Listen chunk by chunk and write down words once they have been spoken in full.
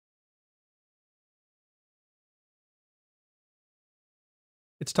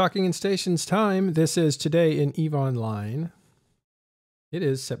It's Talking in Stations time. This is Today in EVE Online. It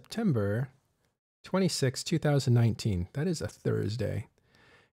is September 26, 2019. That is a Thursday.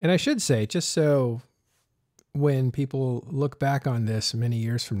 And I should say, just so when people look back on this many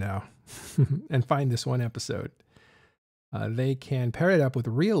years from now and find this one episode, they can pair it up with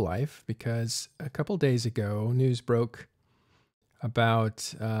real life, because a couple days ago, news broke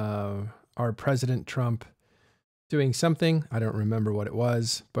about our President Trump doing something. I don't remember what it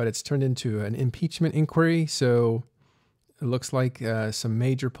was, but it's turned into an impeachment inquiry. So it looks like some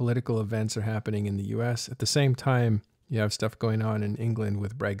major political events are happening in the US. At the same time, you have stuff going on in England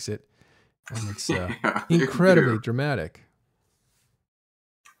with Brexit. And it's incredibly dramatic.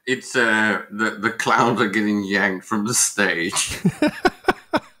 It's the clowns are getting yanked from the stage.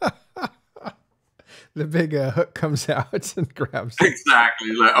 The big hook comes out and grabs it.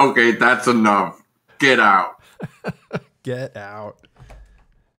 Exactly. Like, okay, that's enough. Get out. Get out.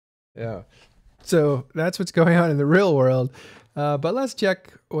 Yeah. So that's what's going on in the real world. But let's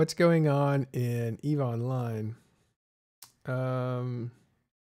check what's going on in EVE Online.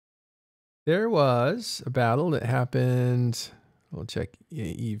 There was a battle that happened. We'll check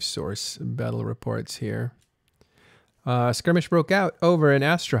EVE source battle reports here. Skirmish broke out over an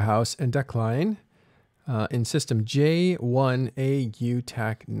Ashterothi and Deckline in system J1AU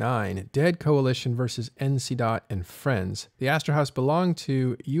TAC 9. Dead Coalition versus NC. and friends. The Ashterothi belonged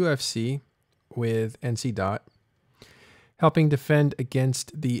to UFC with NC. Helping defend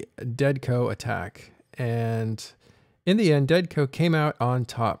against the Deadco attack. And in the end, Deadco came out on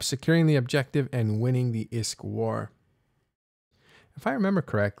top, securing the objective and winning the ISK war. If I remember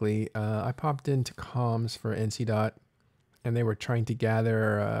correctly, I popped into comms for NC. And they were trying to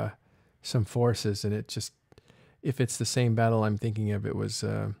gather some forces, and it just, if it's the same battle I'm thinking of, it was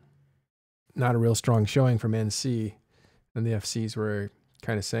not a real strong showing from NC. And the FCs were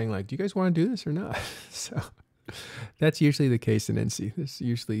kind of saying, like, do you guys want to do this or not? So that's usually the case in NC. There's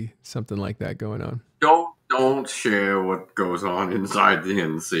usually something like that going on. Don't share what goes on inside the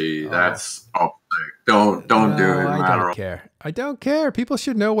NC. That's opposite. Don't do it. I don't care. I don't care. People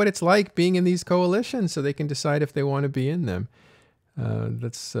should know what it's like being in these coalitions so they can decide if they want to be in them.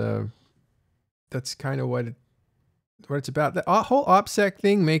 That's kind of what it's about. The whole OPSEC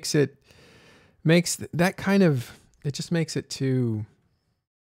thing makes it just makes it too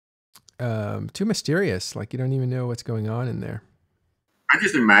mysterious. Like, you don't even know what's going on in there. I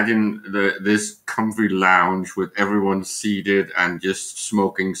just imagine this comfy lounge with everyone seated and just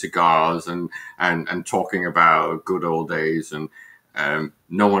smoking cigars and talking about good old days, and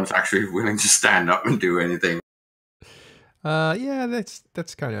no one's actually willing to stand up and do anything. Yeah,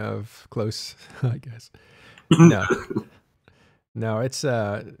 that's kind of close, I guess. No, it's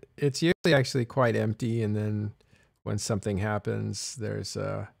usually actually quite empty, and then when something happens, there's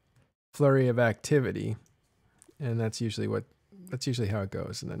a flurry of activity, and that's usually how it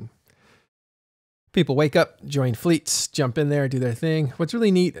goes. And then people wake up, join fleets, jump in there, do their thing. What's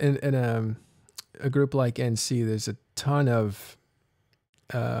really neat in a group like NC, there's a ton of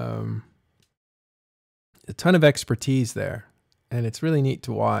expertise there, and it's really neat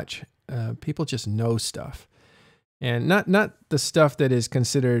to watch. People just know stuff, and not the stuff that is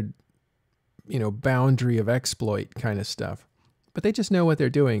considered, boundary of exploit kind of stuff, but they just know what they're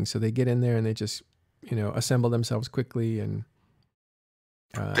doing. So they get in there and they just, assemble themselves quickly, and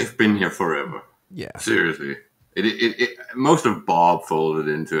they've been here forever. Yeah, seriously. Most of Bob folded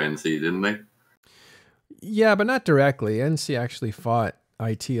into NC, didn't they? Yeah, but not directly. NC actually fought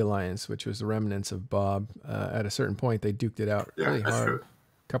IT Alliance, which was the remnants of Bob. At a certain point, they duked it out really hard. True.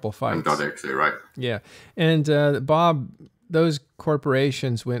 Couple fights. And right? Yeah, and Bob, those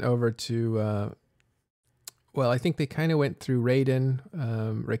corporations went over to. Well, I think they kind of went through Raiden.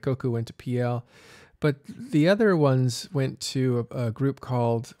 Reikoku went to PL. But the other ones went to a group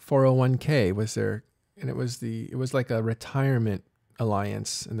called 401k was there, and it was like a retirement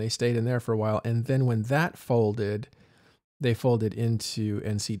alliance, and they stayed in there for a while. And then when that folded, they folded into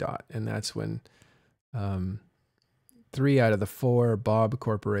NC. And that's when 3 out of the 4 Bob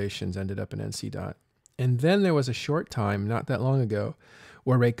corporations ended up in NC. And then there was a short time, not that long ago,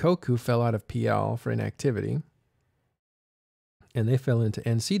 where Reikoku fell out of PL for inactivity, and they fell into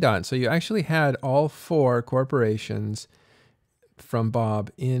NC. So you actually had all 4 corporations from Bob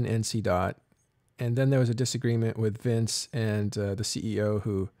in NC. And then there was a disagreement with Vince and the CEO,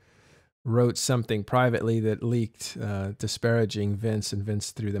 who wrote something privately that leaked disparaging Vince, and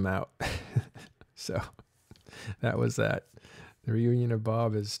Vince threw them out. So that was that. The reunion of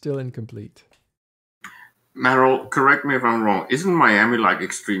Bob is still incomplete. Meryl, correct me if I'm wrong. Isn't Miami like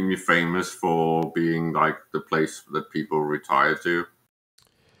extremely famous for being like the place that people retire to?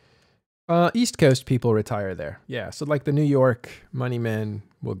 East Coast people retire there. Yeah, so like the New York money men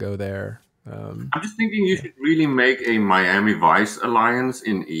will go there. I'm just thinking you should really make a Miami Vice alliance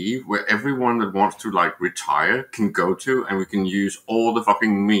in Eve where everyone that wants to like retire can go to, and we can use all the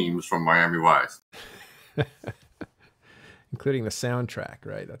fucking memes from Miami Vice. Including the soundtrack,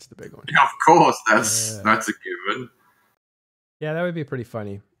 right? That's the big one. Yeah, of course, that's a given. Yeah, that would be pretty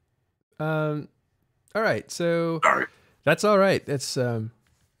funny. All right, so Sorry. that's all right. That's one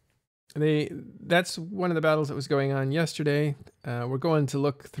of the battles that was going on yesterday. We're going to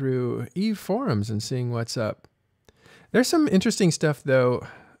look through Eve forums and seeing what's up. There's some interesting stuff, though.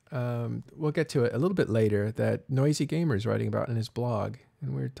 We'll get to it a little bit later that NoizyGamer is writing about in his blog,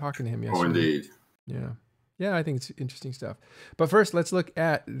 and we were talking to him yesterday. Oh, indeed. Yeah, I think it's interesting stuff. But first, let's look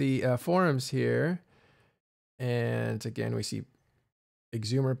at the forums here. And again, we see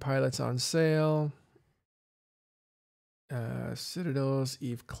Exhumer pilots on sale. Citadel's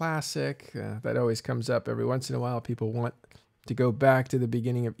Eve Classic. That always comes up every once in a while. People want to go back to the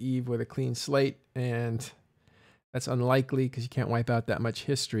beginning of Eve with a clean slate, and that's unlikely because you can't wipe out that much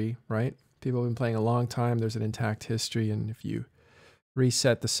history, right? People have been playing a long time. There's an intact history, and if you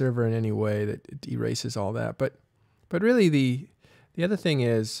reset the server in any way, that it erases all that. But really, the other thing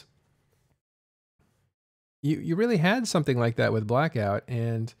is, you really had something like that with Blackout,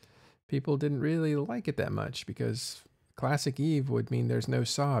 and people didn't really like it that much because Classic Eve would mean there's no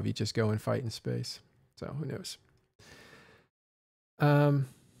SOV. You just go and fight in space. So who knows?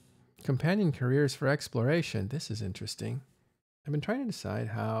 Companion careers for exploration. This is interesting. I've been trying to decide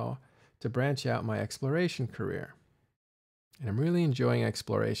how to branch out my exploration career. And I'm really enjoying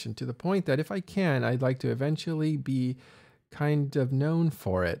exploration to the point that if I can, I'd like to eventually be kind of known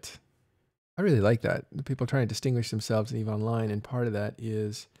for it. I really like that. The people trying to distinguish themselves in EVE Online, and part of that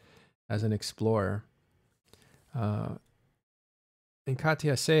is as an explorer. And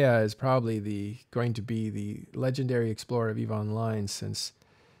Katya Seya is probably going to be the legendary explorer of EVE Online, since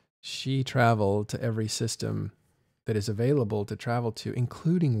she traveled to every system that is available to travel to,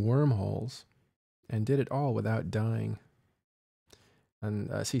 including wormholes, and did it all without dying. And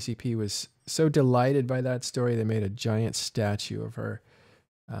CCP was so delighted by that story, they made a giant statue of her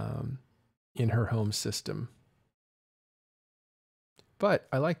in her home system. But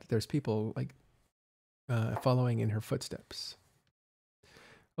I like that there's people like following in her footsteps.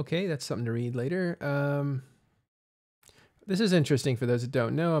 Okay, that's something to read later. This is interesting for those that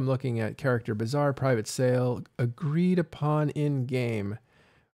don't know. I'm looking at Character Bazaar, private sale, agreed upon in-game.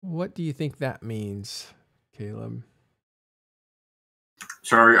 What do you think that means, Caleb?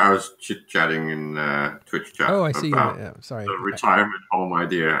 Sorry, I was chit-chatting in Twitch chat. Oh, I see. Yeah, sorry. The retirement home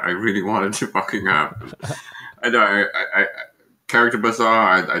idea. I really wanted to fucking happen. I know. Character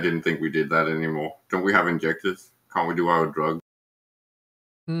Bazaar, I didn't think we did that anymore. Don't we have injectors? Can't we do our drugs?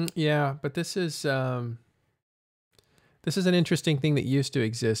 Yeah, but this is an interesting thing that used to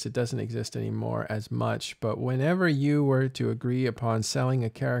exist. It doesn't exist anymore as much, but whenever you were to agree upon selling a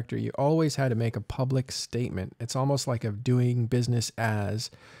character, you always had to make a public statement. It's almost like a doing business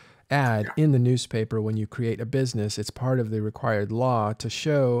as ad in the newspaper. When you create a business, it's part of the required law to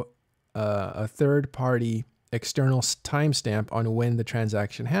show a third-party external timestamp on when the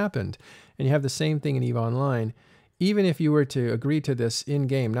transaction happened. And you have the same thing in EVE Online. Even if you were to agree to this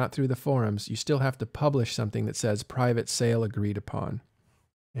in-game, not through the forums, you still have to publish something that says private sale agreed upon.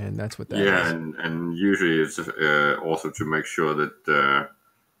 And that's what that is. Yeah, and usually it's also to make sure that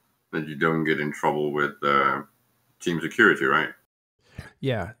that you don't get in trouble with team security, right?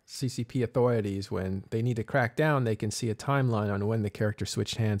 Yeah, CCP authorities, when they need to crack down, they can see a timeline on when the character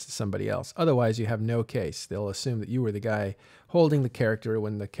switched hands to somebody else. Otherwise, you have no case. They'll assume that you were the guy holding the character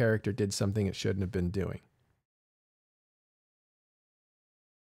when the character did something it shouldn't have been doing.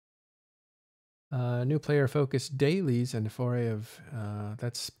 New player focused dailies and a foray of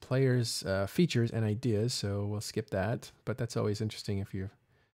that's players features and ideas, so we'll skip that, but that's always interesting if you're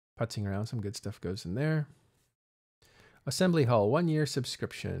putzing around. Some good stuff goes in there. Assembly Hall 1-year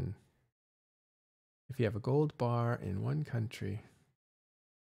subscription if you have a gold bar in one country.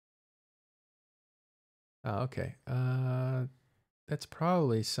 Oh, okay, that's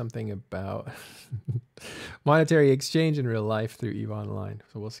probably something about monetary exchange in real life through EVE Online,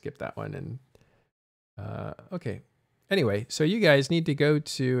 so we'll skip that one. And okay. Anyway, so you guys need to go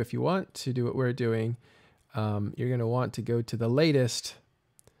to, if you want to do what we're doing, you're going to want to go to the latest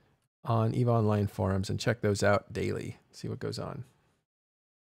on EVE Online forums and check those out daily. See what goes on.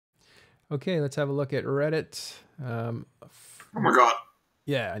 Okay, let's have a look at Reddit. Oh my God.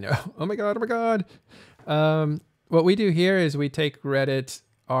 Yeah, I know. Oh my God. Oh my God. What we do here is we take Reddit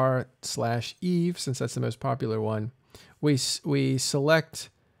r/Eve, since that's the most popular one. We select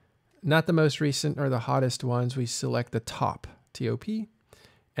not the most recent or the hottest ones. We select the top, T-O-P,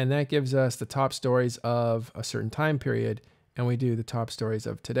 and that gives us the top stories of a certain time period, and we do the top stories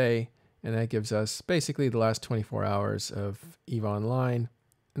of today, and that gives us basically the last 24 hours of EVE Online,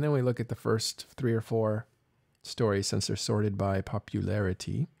 and then we look at the first 3 or 4 stories since they're sorted by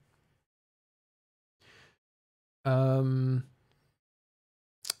popularity. I'll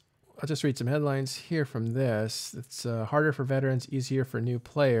just read some headlines here from this. It's harder for veterans, easier for new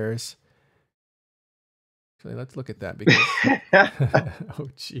players. Actually, let's look at that because... oh,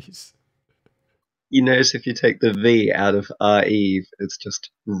 jeez. You notice if you take the V out of Eve, it's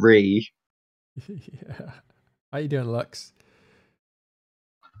just re. Yeah. How you doing, Lux?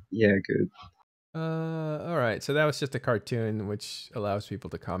 Yeah, good. All right. So that was just a cartoon which allows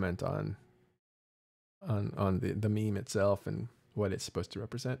people to comment on the meme itself and what it's supposed to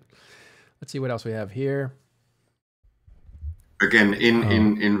represent. Let's see what else we have here. Again, in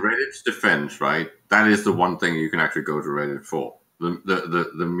Reddit's defense, right? That is the one thing you can actually go to Reddit for.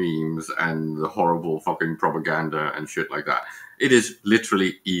 The memes and the horrible fucking propaganda and shit like that. It is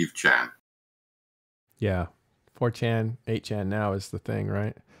literally Eve Chan. Yeah. 4chan, 8chan now is the thing,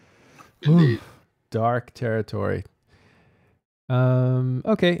 right? Indeed. Dark territory.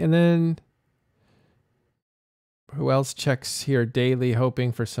 Okay, and then who else checks here daily,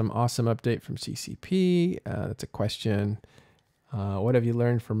 hoping for some awesome update from CCP? That's a question. What have you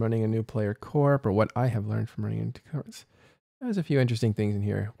learned from running a new player corp, or what I have learned from running into corps? There's a few interesting things in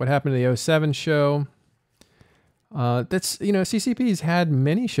here. What happened to the 07 show? That's, CCP's had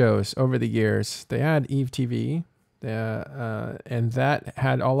many shows over the years. They had Eve TV, and that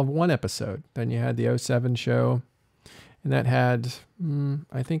had all of 1 episode. Then you had the 07 show, and that had,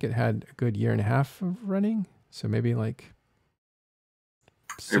 I think it had a good 1.5 years of running. So maybe like...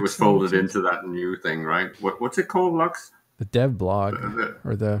 It was folded into that new thing, right? What's it called, Lux? The dev blog,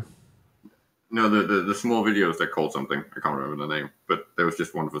 or the... No, the small videos that called something. I can't remember the name, but there was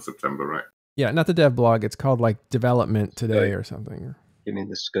just one for September, right? Yeah, not the dev blog. It's called like Development Today or something. You mean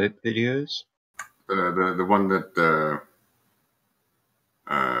the scope videos? The one that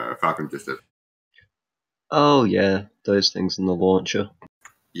Falcon just did. Oh yeah, those things in the launcher.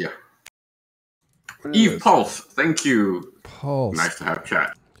 Yeah. Eve Pulse, thank you. Pulse. Nice to have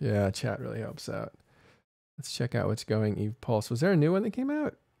chat. Yeah, chat really helps out. Let's check out what's going. Eve Pulse. Was there a new one that came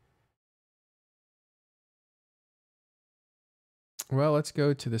out? Well, let's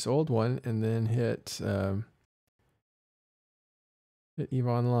go to this old one and then hit EVE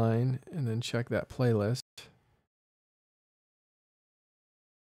Online and then check that playlist.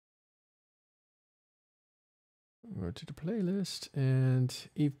 Go to the playlist and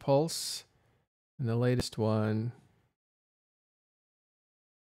EVE Pulse and the latest one.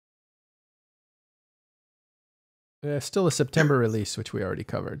 Still a September release, which we already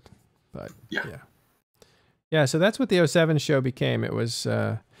covered, but yeah. Yeah, so that's what the 07 show became. It was,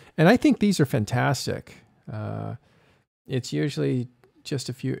 and I think these are fantastic. It's usually just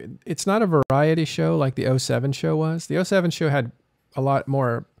a few, it's not a variety show like the 07 show was. The 07 show had a lot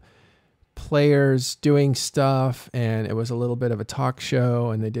more players doing stuff, and it was a little bit of a talk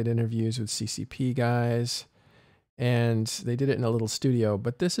show, and they did interviews with CCP guys, and they did it in a little studio.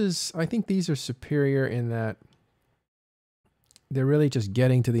 But this is, I think these are superior in that they're really just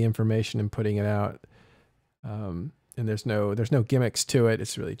getting to the information and putting it out. And there's no gimmicks to it.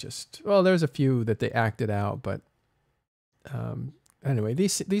 It's really just, well, there's a few that they acted out, but anyway,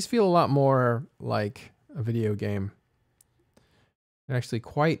 these feel a lot more like a video game. They're actually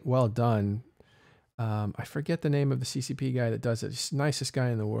quite well done. I forget the name of the CCP guy that does it. He's the nicest guy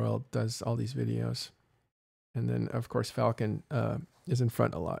in the world, does all these videos. And then, of course, Falcon is in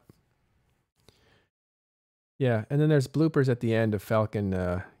front a lot. Yeah, and then there's bloopers at the end of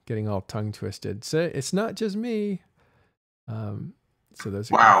Falcon getting all tongue twisted. So it's not just me. So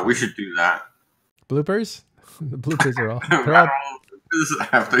those are wow, we should do that. Bloopers? The bloopers are all,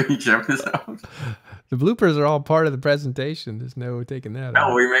 after each episode. The bloopers are all part of the presentation. There's no taking that out.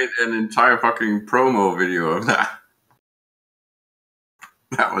 No, we made an entire fucking promo video of that.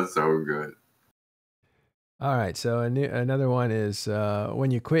 That was so good. All right, so another one is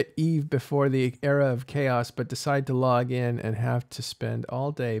when you quit EVE before the era of chaos, but decide to log in and have to spend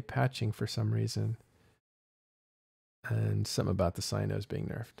all day patching for some reason. And something about the Sinos being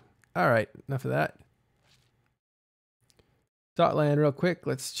nerfed. All right, enough of that. Dotland, real quick,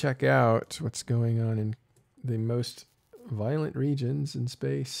 let's check out what's going on in the most violent regions in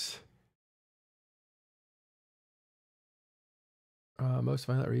space. Most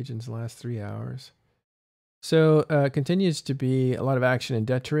violent regions in the last 3 hours. So continues to be a lot of action in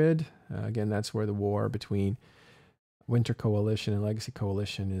Detroit. Again, that's where the war between Winter Coalition and Legacy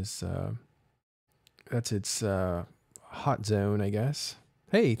Coalition is that's its hot zone, I guess.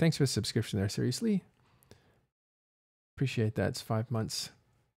 Hey, thanks for the subscription there. Seriously, appreciate that. It's 5 months.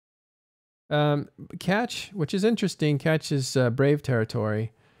 Catch, which is interesting. Catch is Brave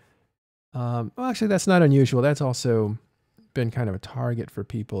territory. Well, actually, that's not unusual. That's also been kind of a target for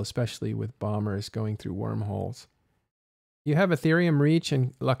people, especially with bombers going through wormholes. You have Ethereum Reach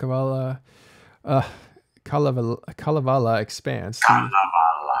and Kalevala Expanse.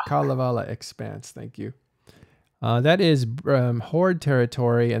 Kalevala Expanse, thank you. That is Horde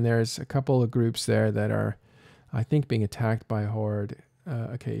territory, and there's a couple of groups there that are, I think, being attacked by Horde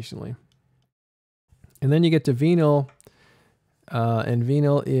occasionally. And then you get to Venal, and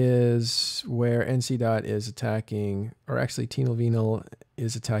Venal is where NC Dot is attacking, or actually Tenal Venal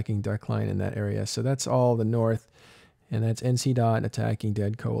is attacking Darkline in that area. So that's all the north, and that's NC Dot attacking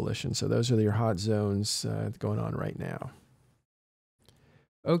Dead Coalition. So those are your hot zones going on right now.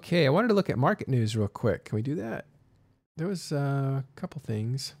 Okay, I wanted to look at market news real quick. Can we do that? There was a couple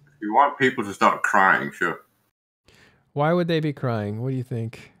things. If you want people to start crying, sure. Why would they be crying? What do you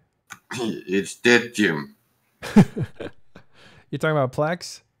think? It's dead, Jim. You're talking about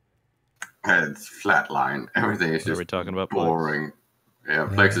Plex? It's flatline. Everything is What are we just talking about? boring. Yeah,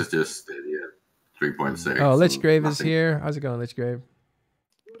 Plex is just steady at 3.6. Oh, Lichgrave is here. How's it going, Lichgrave?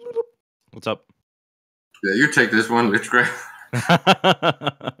 What's up? Yeah, you take this one, Lichgrave.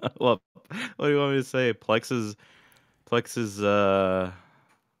 Well, what do you want me to say? Plex is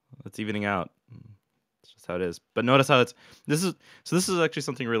it's evening out. It's just how it is. But notice how this is actually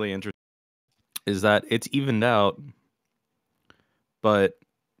something really interesting. Is that it's evened out, but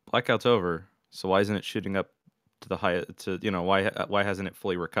blackout's over. So why isn't it shooting up to the high? Why hasn't it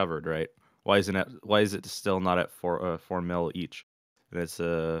fully recovered? Right? Why is it still not at 4 mil each? And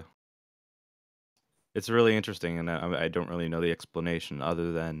it's really interesting, and I don't really know the explanation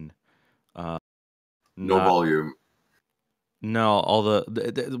other than No volume. No, all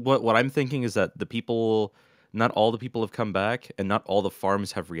what I'm thinking is that not all the people have come back, and not all the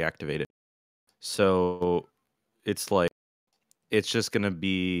farms have reactivated. So it's like it's just gonna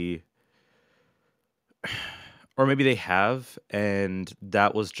be, or maybe they have, and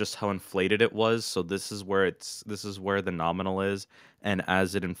that was just how inflated it was. So this is where the nominal is, and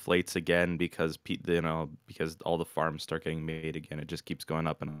as it inflates again, because because all the farms start getting made again, it just keeps going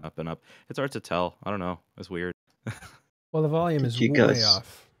up and up and up. It's hard to tell. I don't know. It's weird. Well, the volume is way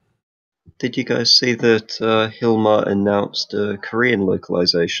off. Did you guys see that Hilmar announced a Korean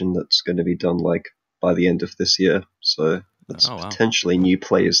localization that's going to be done by the end of this year? So that's potentially new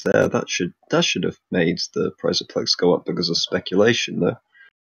players there. That should have made the price of Plex go up because of speculation, though.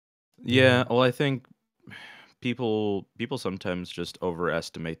 Yeah, well, I think people sometimes just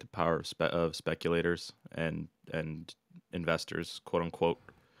overestimate the power of speculators and investors, quote unquote,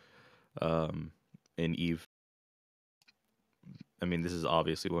 in EVE. I mean, this is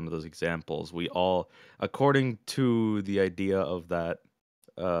obviously one of those examples. We all, according to the idea of that,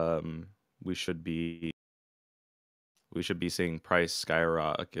 we should be seeing price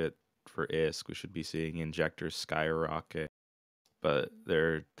skyrocket for ISK. We should be seeing injectors skyrocket, but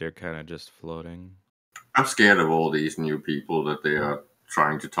they're kind of just floating. I'm scared of all these new people that they are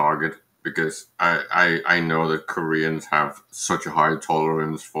trying to target, because I know that Koreans have such a high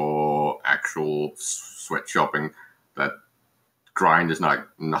tolerance for actual sweatshopping that grind is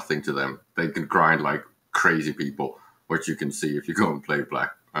nothing to them. They can grind like crazy people, which you can see if you go and play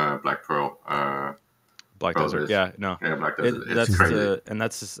Black Pearl. Black Desert, yeah, no. Yeah, Black Desert. It's crazy. And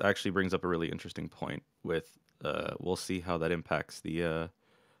that's actually brings up a really interesting point with, we'll see how that impacts the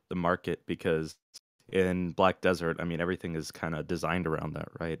market, because in Black Desert, I mean, everything is kind of designed around that,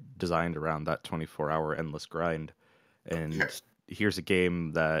 right? Designed around that 24-hour endless grind. And here's a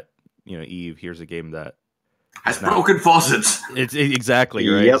game that, EVE, here's a game that has broken faucets. It's exactly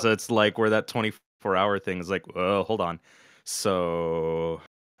right. Yep. So it's like where that 24-hour thing is like, hold on. So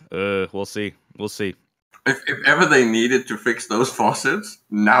we'll see. If ever they needed to fix those faucets,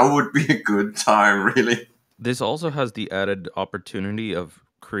 now would be a good time, really. This also has the added opportunity of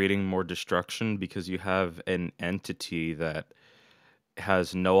creating more destruction, because you have an entity that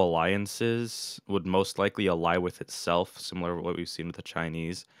has no alliances, would most likely ally with itself, similar to what we've seen with the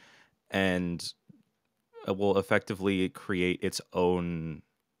Chinese, and will effectively create its own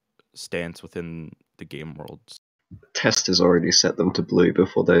stance within the game world. Test has already set them to blue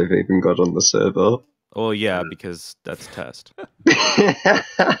before they've even got on the server. Oh yeah, because that's Test.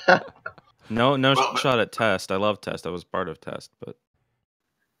 No shot at Test. I love Test. I was part of Test, but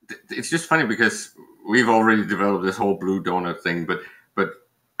it's just funny because we've already developed this whole blue donut thing, but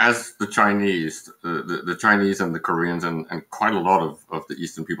as the Chinese, the Chinese and the Koreans and quite a lot of the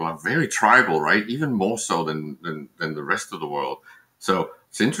Eastern people are very tribal, right? Even more so than the rest of the world. So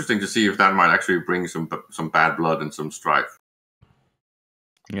it's interesting to see if that might actually bring some bad blood and some strife.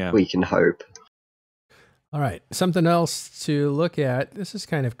 Yeah, we can hope. All right, something else to look at. This is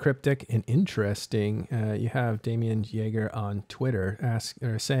kind of cryptic and interesting. You have Damien Yeager on Twitter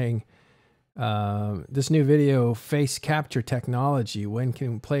saying, this new video face capture technology, when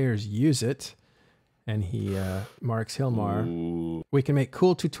can players use it? And he marks Hilmar. Ooh. We can make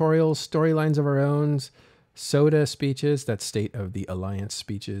cool tutorials, storylines of our own, soda speeches, that's State of the Alliance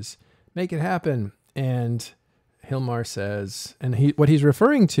speeches. Make it happen. And Hilmar says, and what he's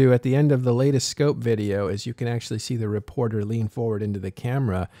referring to at the end of the latest scope video is you can actually see the reporter lean forward into the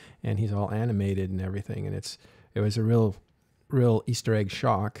camera, and he's all animated and everything. And it was a real Easter egg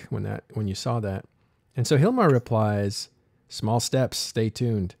shock when you saw that. And so Hilmar replies, "Small steps, stay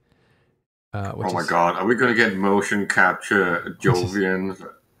tuned." Oh my God, are we going to get motion capture Jovians?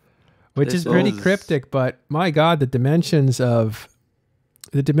 Which is pretty cryptic, but my God, the dimensions of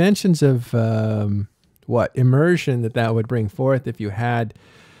what immersion that would bring forth if you had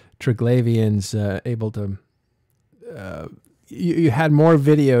Triglavians able to. You had more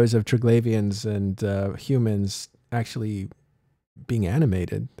videos of Triglavians and humans actually being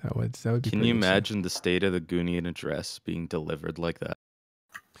animated. That would be. Can you imagine the State of the Goonian address being delivered like that?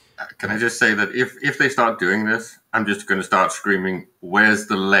 Can I just say that if they start doing this, I'm just going to start screaming, "Where's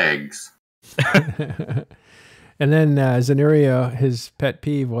the legs?" And then Zenurio, his pet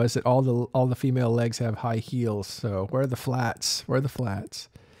peeve was that all the female legs have high heels. So where are the flats? Where are the flats?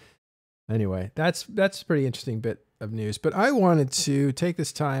 Anyway, that's a pretty interesting bit of news. But I wanted to take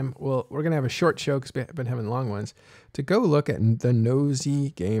this time. Well, we're gonna have a short show because we've been having long ones, to go look at the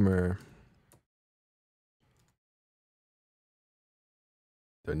NoizyGamer.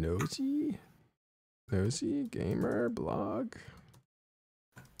 The NoizyGamer blog.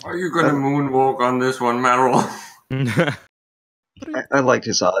 Are you going to moonwalk on this one, Merrill? I liked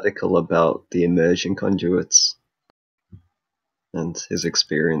his article about the immersion conduits and his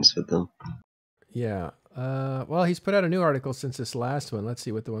experience with them. Yeah. Well, he's put out a new article since this last one. Let's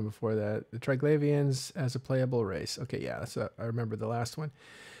see what the one before that. The Triglavians as a playable race. Okay, yeah, I remember the last one.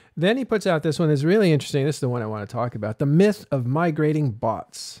 Then he puts out this one that's really interesting. This is the one I want to talk about. The myth of migrating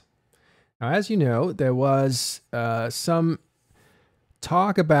bots. Now, as you know, there was some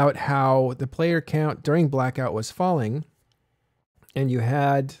talk about how the player count during Blackout was falling, and you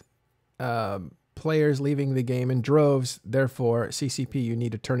had players leaving the game in droves. Therefore, CCP, you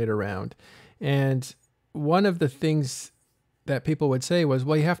need to turn it around. And one of the things that people would say was,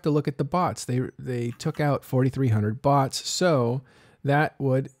 well, you have to look at the bots. They took out 4,300 bots, so that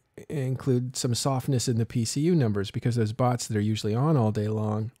would include some softness in the PCU numbers, because those bots that are usually on all day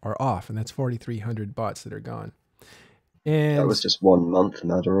long are off, and that's 4,300 bots that are gone. And that was just 1 month,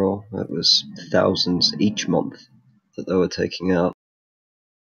 Madderall. That was thousands each month that they were taking out.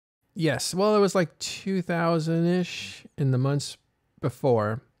 Yes, well, it was like 2,000-ish in the months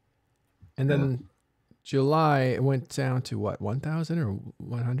before. And then July, it went down to what, 1,000 or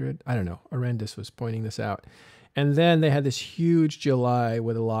 100? I don't know. Arendis was pointing this out. And then they had this huge July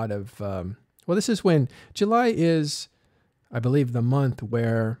with a lot of, well, this is when July is, I believe, the month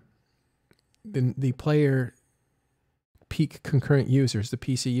where the player peak concurrent users, the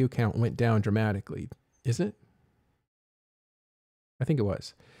PCU count went down dramatically, isn't it? I think it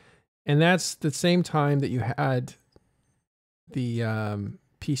was. And that's the same time that you had the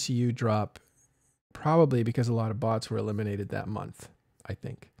PCU drop, probably because a lot of bots were eliminated that month, I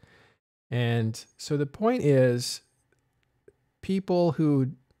think. And so the point is, people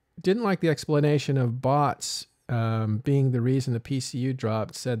who didn't like the explanation of bots being the reason the PCU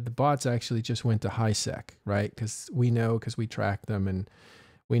dropped said the bots actually just went to HiSec, right? Because we track them, and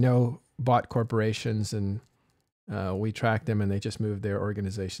we know bot corporations, and we track them, and they just moved their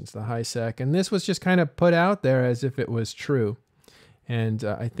organizations to HiSec. And this was just kind of put out there as if it was true. And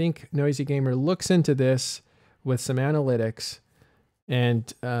I think NoizyGamer looks into this with some analytics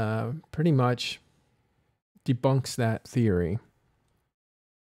and pretty much debunks that theory.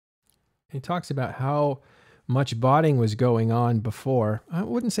 He talks about how much botting was going on before. I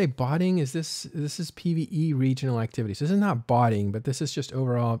wouldn't say botting. This is PvE regional activities. This is not botting, but this is just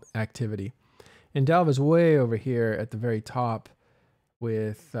overall activity. And Delve is way over here at the very top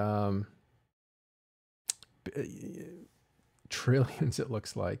with trillions, it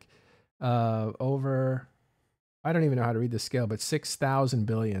looks like. Over, I don't even know how to read the scale, but 6,000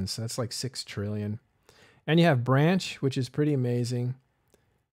 billion. So that's like 6 trillion. And you have Branch, which is pretty amazing.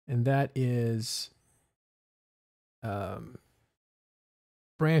 And that is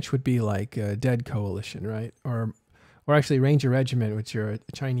branch would be like a Dead Coalition, right? Or actually Ranger Regiment, which are a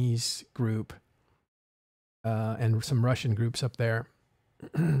Chinese group, and some Russian groups up there,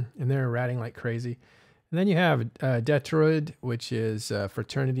 and they're ratting like crazy. And then you have Detroid, which is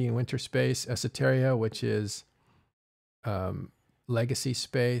Fraternity in Winter Space, Esoteria, which is Legacy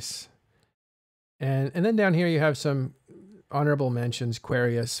Space, and then down here you have some honorable mentions: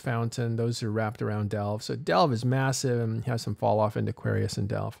 Aquarius, Fountain. Those are wrapped around Delve. So Delve is massive and has some fall off into Aquarius and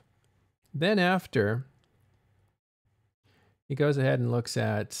Delve. Then after, he goes ahead and looks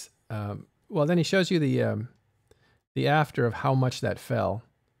at, well, then he shows you the after of how much that fell.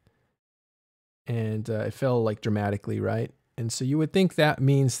 And it fell like dramatically, right? And so you would think that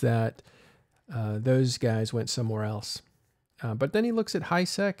means that those guys went somewhere else. But then he looks at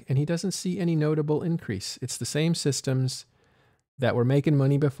HiSec and he doesn't see any notable increase. It's the same systems that were making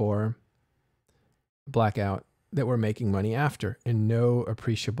money before Blackout that were making money after, and no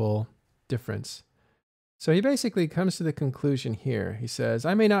appreciable difference. So he basically comes to the conclusion here. He says,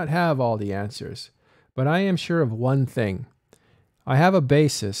 I may not have all the answers, but I am sure of one thing. I have a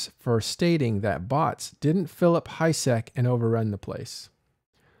basis for stating that bots didn't fill up HiSec and overrun the place.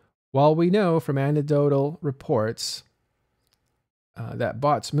 While we know from anecdotal reports that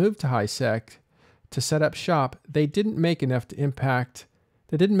bots moved to HiSec to set up shop, they didn't make enough of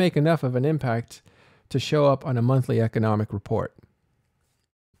an impact to show up on a monthly economic report.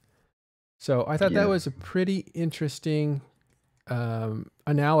 So I thought that was a pretty interesting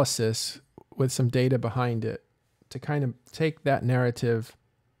analysis with some data behind it to kind of take that narrative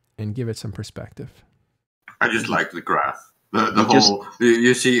and give it some perspective. I just like the graph.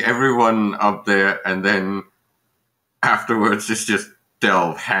 You see everyone up there, and then afterwards it's just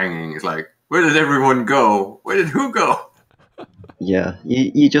Delve hanging. It's like, where did everyone go? Where did who go? Yeah,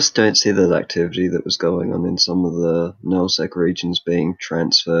 you just don't see that activity that was going on in some of the nullsec regions being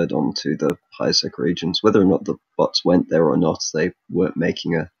transferred onto the highsec regions. Whether or not the bots went there or not, they weren't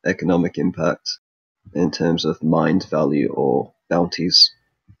making an economic impact in terms of mined value or bounties.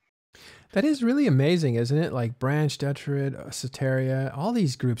 That is really amazing, isn't it? Like Branch, Detroit, Soteria, all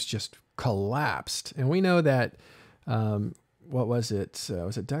these groups just collapsed. And we know that, what was it?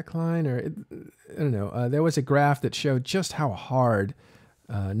 Was it Decline or I don't know. There was a graph that showed just how hard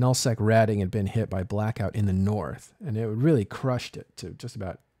nullsec ratting had been hit by Blackout in the north, and it really crushed it to just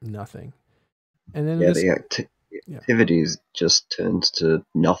about nothing. And then activities just turned to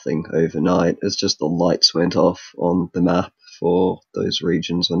nothing overnight. It's just the lights went off on the map for those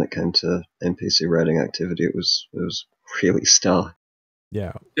regions when it came to NPC ratting activity. It was really stark.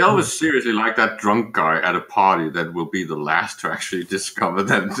 Yeah. Del was seriously like that drunk guy at a party that will be the last to actually discover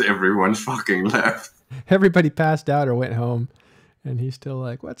that everyone's fucking left. Everybody passed out or went home, and he's still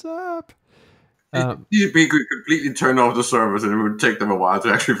like, what's up? He could completely turn off the servers, and it would take them a while to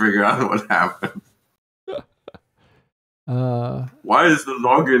actually figure out what happened. Why is the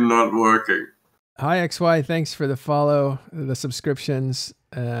login not working? Hi, XY. Thanks for the follow, the subscriptions,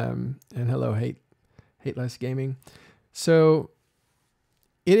 and hello, Hate Less Gaming. So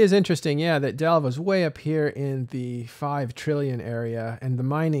it is interesting, yeah, that Delve was way up here in the 5 trillion area, and the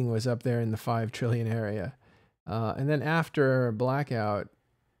mining was up there in the 5 trillion area. And then after Blackout,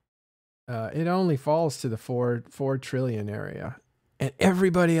 it only falls to the 4 trillion area. And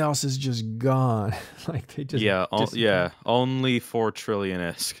everybody else is just gone. Like they just only 4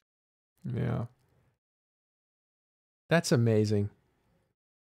 trillion-esque. Yeah. That's amazing.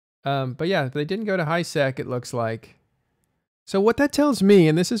 But yeah, they didn't go to HiSec, it looks like. So what that tells me,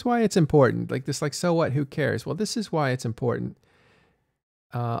 and this is why it's important, like this, like, so what, who cares? Well, this is why it's important.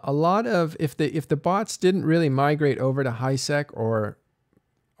 A lot of, if the bots didn't really migrate over to HiSec, or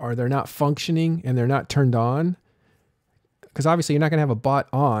they're not functioning and they're not turned on, because obviously you're not going to have a bot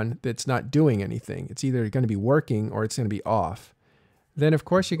on that's not doing anything. It's either going to be working or it's going to be off. Then of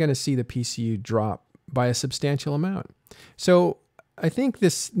course you're going to see the PCU drop by a substantial amount. So I think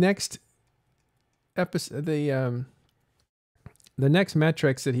this next episode, the next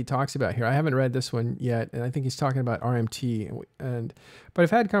metrics that he talks about here, I haven't read this one yet, and I think he's talking about RMT. But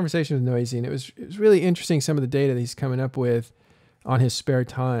I've had conversations with Noisy, and it was really interesting, some of the data that he's coming up with on his spare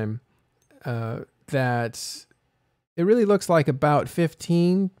time, that it really looks like about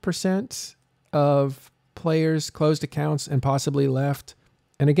 15% of players closed accounts and possibly left.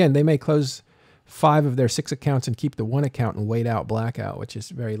 And again, they may close 5 of their 6 accounts and keep the 1 account and wait out Blackout, which is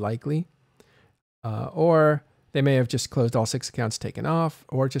very likely. Or they may have just closed all 6 accounts, taken off,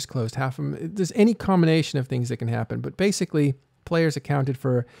 or just closed half of them. There's any combination of things that can happen. But basically, players accounted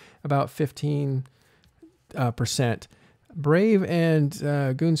for about 15%. Brave and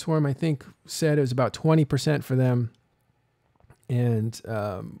Goonswarm, I think, said it was about 20% for them. And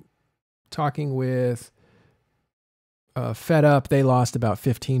talking with Fed Up, they lost about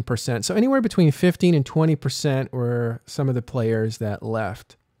 15%. So anywhere between 15 and 20% were some of the players that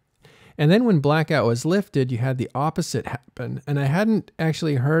left. And then when Blackout was lifted, you had the opposite happen. And I hadn't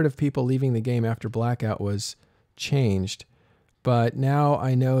actually heard of people leaving the game after Blackout was changed. But now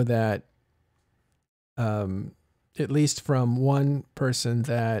I know that, at least from one person,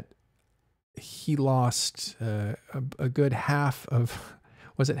 that he lost a good half of,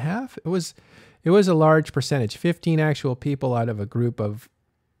 was it half? It was a large percentage, 15 actual people out of a group of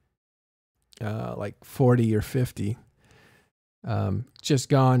like 40 or 50. Just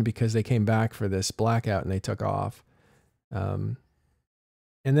gone because they came back for this Blackout and they took off. And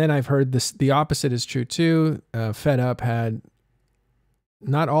then I've heard the opposite is true too. Fed Up had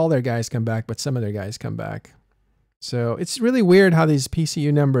not all their guys come back, but some of their guys come back. So it's really weird how these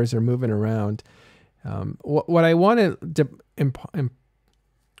PCU numbers are moving around. What I want to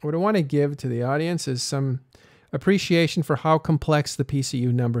give to the audience is some appreciation for how complex the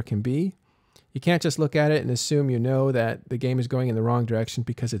PCU number can be. You can't just look at it and assume you know that the game is going in the wrong direction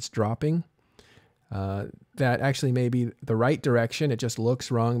because it's dropping. That actually may be the right direction. It just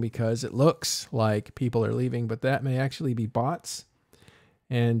looks wrong because it looks like people are leaving, but that may actually be bots.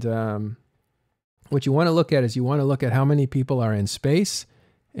 And what you want to look at is you want to look at how many people are in space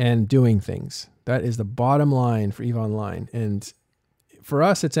and doing things. That is the bottom line for EVE Online. And for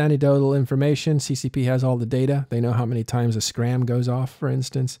us, it's anecdotal information. CCP has all the data. They know how many times a scram goes off, for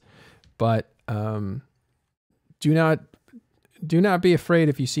instance. But do not be afraid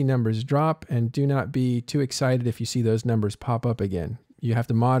if you see numbers drop, and do not be too excited if you see those numbers pop up again. You have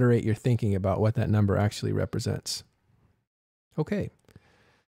to moderate your thinking about what that number actually represents. Okay.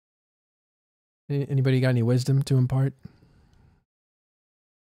 Anybody got any wisdom to impart?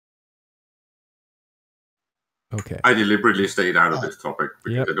 Okay. I deliberately stayed out of this topic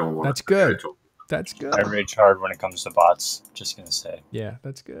because I don't want. That's good. That's good. I rage hard when it comes to bots. Just gonna say. Yeah,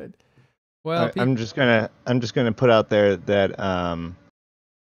 that's good. Well, I'm just gonna put out there that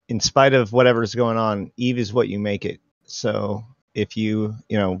in spite of whatever's going on, EVE is what you make it. So if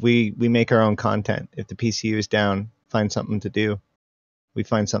we make our own content. If the PCU is down, find something to do. We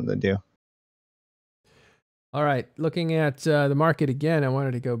find something to do. All right, looking at the market again, I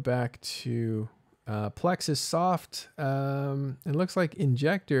wanted to go back to Plex is soft. It looks like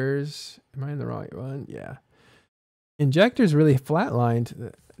injectors. Am I in the wrong one? Yeah. Injectors really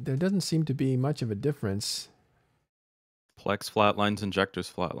flatlined. There doesn't seem to be much of a difference. Plex flatlines, injectors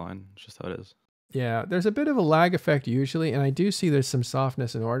flatline. It's just how it is. Yeah, there's a bit of a lag effect usually, and I do see there's some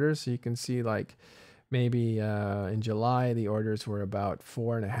softness in orders. So you can see like maybe in July the orders were about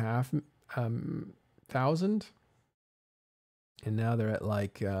 4,500, and now they're at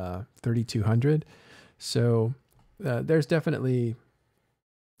like 3,200. So there's definitely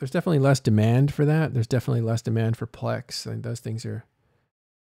less demand for that. There's definitely less demand for Plex, and those things are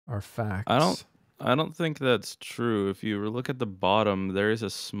facts. I don't think that's true. If you look at the bottom, there is a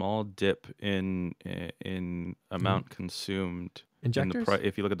small dip in amount consumed. Injectors?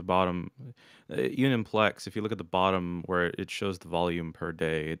 If you look at the bottom, even in Plex, if you look at the bottom where it shows the volume per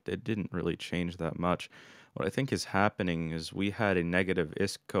day, it didn't really change that much. What I think is happening is we had a negative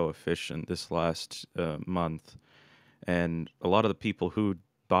ISK coefficient this last month, and a lot of the people who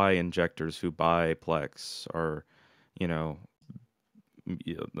buy injectors, who buy Plex, are,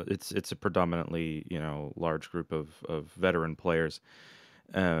 it's a predominantly large group of veteran players,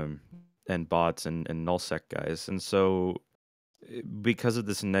 and bots and nullsec guys, and so because of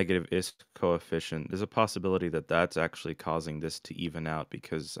this negative ISK coefficient, there's a possibility that that's actually causing this to even out.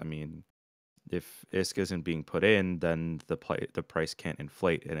 Because if ISK isn't being put in, then the price can't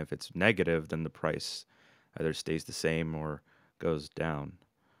inflate, and if it's negative, then the price either stays the same or goes down.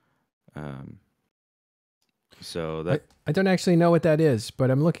 So that I don't actually know what that is, but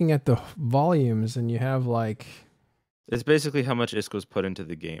I'm looking at the volumes, and you have like, it's basically how much ISK was put into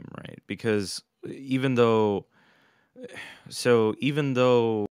the game, right? Because even though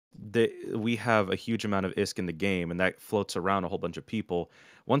we have a huge amount of ISK in the game, and that floats around a whole bunch of people,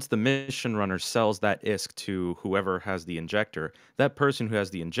 once the mission runner sells that ISK to whoever has the injector, that person who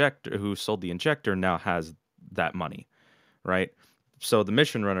has the injector, who sold the injector, now has that money, right? So the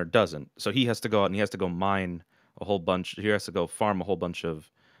mission runner doesn't. So he has to go out and he has to go mine a whole bunch. He has to go farm a whole bunch of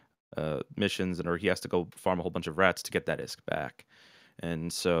missions, or he has to go farm a whole bunch of rats to get that ISK back.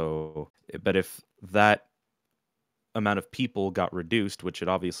 And so, but if that amount of people got reduced, which it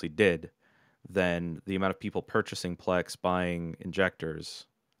obviously did, then the amount of people purchasing Plex, buying injectors,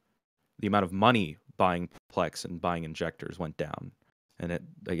 the amount of money buying Plex and buying injectors went down. And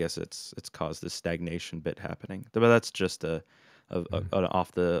I guess it's caused this stagnation bit happening. But that's just a of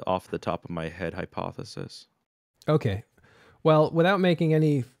off the top of my head hypothesis. Okay. Well, without making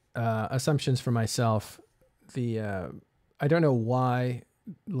any assumptions for myself, I don't know why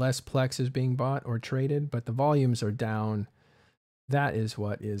less Plex is being bought or traded, but the volumes are down. That is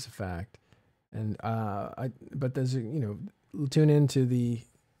what is a fact. And but there's tune into the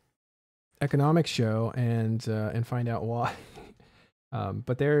economics show and find out why.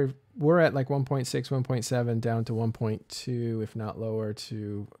 But we're at like 1.6, 1.7 down to 1.2, if not lower,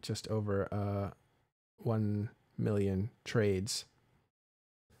 to just over 1 million trades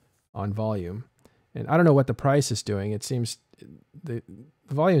on volume. And I don't know what the price is doing. It seems the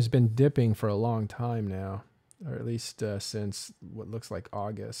volume has been dipping for a long time now, or at least since what looks like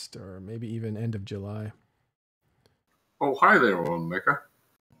August or maybe even end of July. Oh, hi there, Olmeca.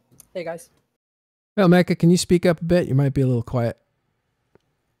 Hey, guys. Well, Mecca, can you speak up a bit? You might be a little quiet.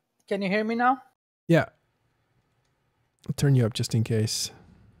 Can you hear me now? Yeah. I'll turn you up just in case.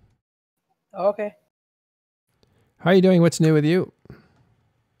 Okay. How are you doing? What's new with you?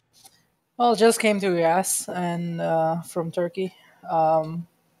 Well, just came to US and from Turkey. Welcome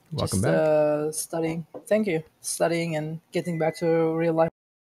back. Studying. Thank you. Studying and getting back to real life.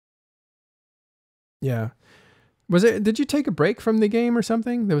 Yeah. Did you take a break from the game or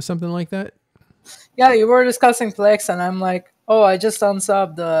something? There was something like that? Yeah, you were discussing Plex and I'm like, oh, I just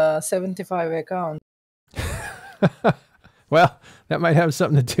unsubbed the 75 account. Well, that might have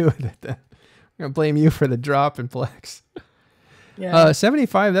something to do with it then. I'm going to blame you for the drop in Plex. Yeah.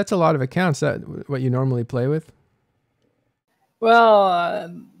 75, that's a lot of accounts. That what you normally play with?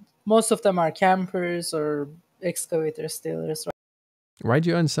 Well, most of them are campers or excavator stealers. Right? Why'd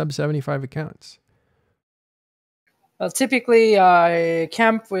you unsub 75 accounts? Well, typically, I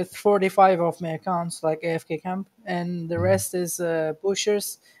camp with 45 of my accounts, like AFK camp, and the rest is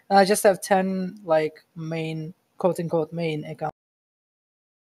pushers. And I just have 10, like, main, quote-unquote, main accounts.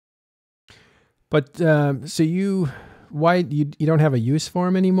 But, so why you don't have a use for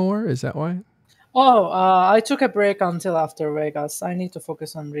them anymore? Is that why? Oh, I took a break until after Vegas. I need to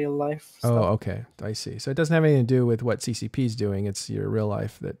focus on real life stuff. Oh, okay. I see. So it doesn't have anything to do with what CCP is doing. It's your real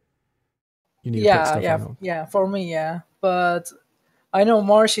life that you need to put stuff on hold. Yeah, for me, yeah. But I know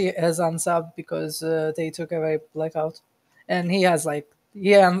Marshy has unsubbed because they took away Blackout. And he has, like,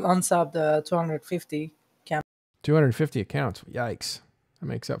 unsubbed 250 camp. 250 accounts. Yikes. That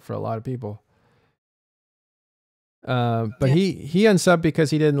makes up for a lot of people. But yeah. he unsubbed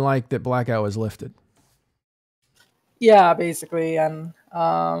because he didn't like that Blackout was lifted. Yeah, basically. And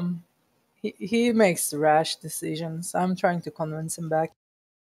he makes rash decisions. I'm trying to convince him back.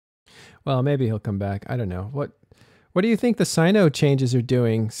 Well, maybe he'll come back. I don't know. What do you think the Sino changes are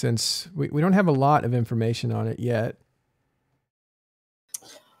doing, since we don't have a lot of information on it yet?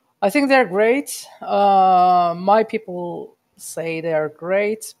 I think they're great. My people say they're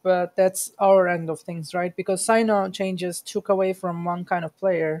great, but that's our end of things, right? Because Sino changes took away from one kind of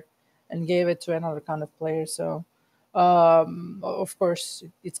player and gave it to another kind of player. So, of course,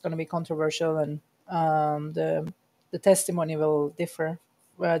 it's going to be controversial, and the testimony will differ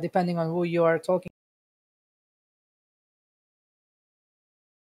depending on who you are talking.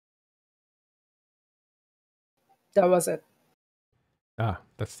 That was it.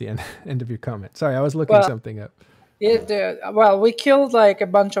 That's the end of your comment. Sorry, I was looking something up. Well, we killed like a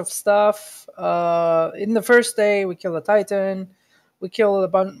bunch of stuff. In the first day, we killed a Titan. We killed a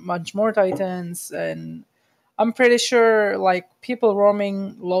bunch more Titans. And I'm pretty sure like people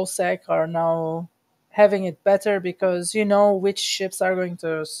roaming low sec are now having it better because you know which ships are going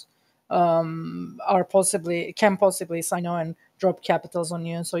to can possibly sign on and drop capitals on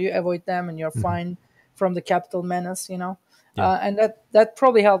you. So you avoid them and you're fine from the capital menace, you know. Yeah. And that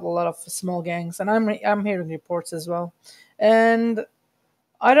probably helped a lot of small gangs, and I'm hearing reports as well. And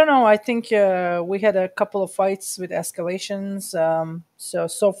I don't know. I think we had a couple of fights with escalations.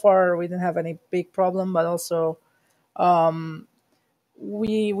 So far we didn't have any big problem, but also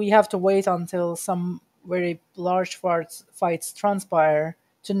we have to wait until some very large fights transpire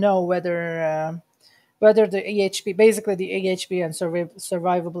to know whether the EHP, basically the EHP and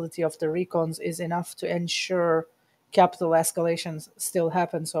survivability of the recons is enough to ensure capital escalations still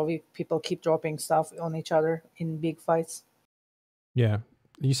happen, so people keep dropping stuff on each other in big fights. Yeah.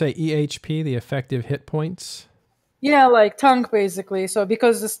 You say EHP, the effective hit points? Yeah, like tank, basically. So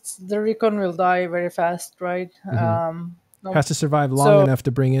because the recon will die very fast, right? Has to survive long enough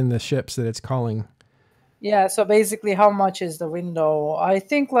to bring in the ships that it's calling. Yeah, so basically how much is the window? I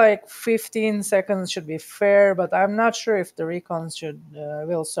think like 15 seconds should be fair, but I'm not sure if the recons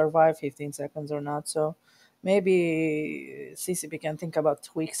will survive 15 seconds or not. So maybe CCP can think about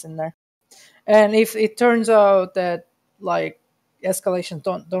tweaks in there. And if it turns out that like escalations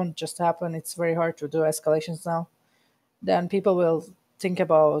don't just happen. It's very hard to do escalations now. Then people will think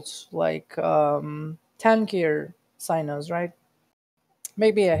about like tankier sinos, right?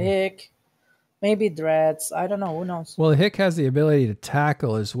 Maybe a hick, maybe dreads. I don't know. Who knows? Well, Hick has the ability to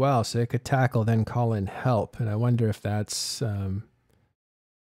tackle as well, so it could tackle, then call in help. And I wonder if that's...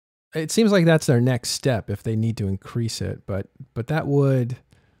 it seems like that's their next step if they need to increase it, but that would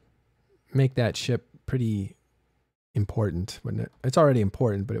make that ship pretty important, wouldn't it? It's already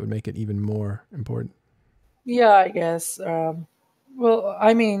important, but it would make it even more important. Yeah, I guess. Well,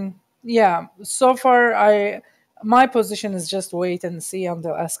 I mean, yeah. So far, my position is just wait and see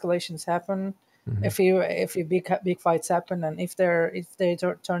until escalations happen. Mm-hmm. If big fights happen, and if they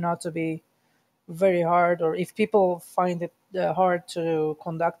turn out to be very hard, or if people find it hard to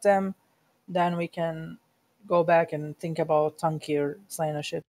conduct them, then we can go back and think about tankier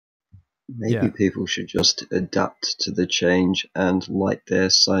signership. Maybe people should just adapt to the change and light their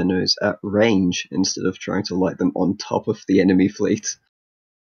sinos at range instead of trying to light them on top of the enemy fleet.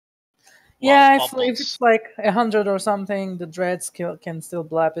 Yeah, if it's like 100 or something, the dreads can still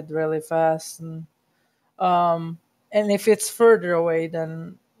blap it really fast, and if it's further away,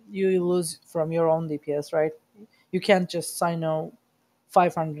 then you lose from your own DPS, right? You can't just sino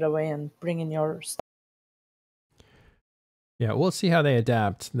 500 away and bring in your stuff. Yeah, we'll see how they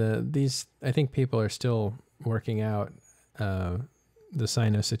adapt. I think people are still working out the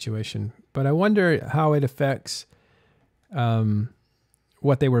Sino situation, but I wonder how it affects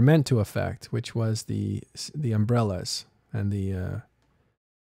what they were meant to affect, which was the umbrellas and the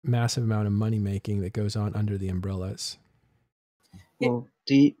massive amount of money making that goes on under the umbrellas. Well,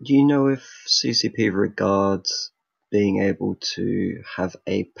 do you know if CCP regards being able to have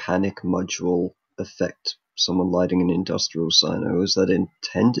a panic module affect someone lighting an industrial sino? Was that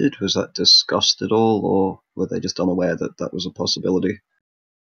intended? Was that discussed at all? Or were they just unaware that that was a possibility?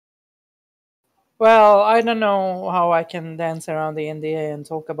 Well, I don't know how I can dance around the NDA and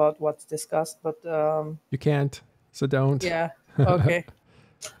talk about what's discussed, but... you can't, so don't. Yeah, okay.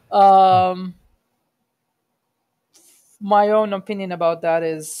 My own opinion about that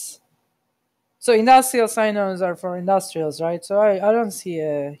is... So industrial sinos are for industrials, right? So I don't see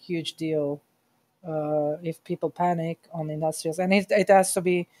a huge deal if people panic on industrials, and it has to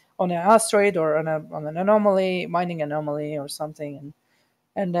be on an asteroid or on an anomaly, mining anomaly or something,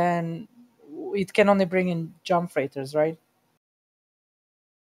 and then it can only bring in jump freighters, right?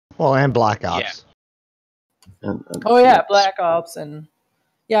 Well, and Black Ops. Yeah. Yeah, Black Ops, and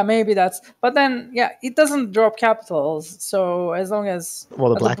yeah, maybe that's. But then, yeah, it doesn't drop capitals, so as long as the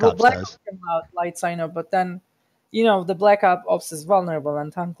Black Ops does. can light sino, but then the Black Ops is vulnerable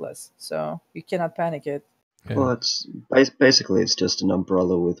and tankless, so you cannot panic it. Yeah. Well, it's basically it's just an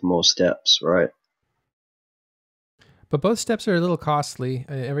umbrella with more steps, right? But both steps are a little costly.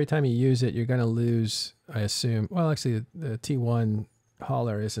 Every time you use it, you're going to lose, I assume. Well, actually, the T1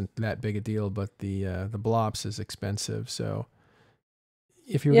 hauler isn't that big a deal, but the Blops is expensive. So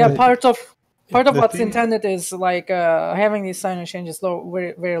if you're part of what's intended is like having these sino changes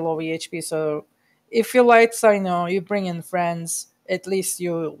very, very low EHP. So if you light sino, you bring in friends. At least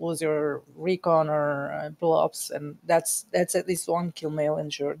you lose your recon or Blops, and that's at least one kill mail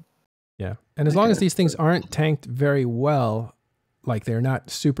insured. Yeah, and as long as these things aren't tanked very well, like they're not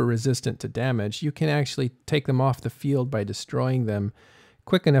super resistant to damage, you can actually take them off the field by destroying them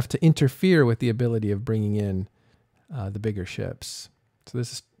quick enough to interfere with the ability of bringing in the bigger ships. So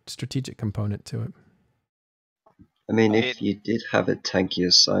there's a strategic component to it. I mean, if you did have a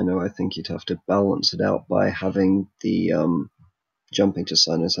tankier sino, I think you'd have to balance it out by having the jumping to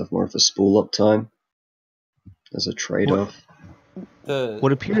sinos have more of a spool up time as a trade-off.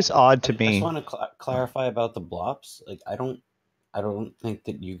 What appears odd to me. I just want to clarify about the blops. Like, I don't think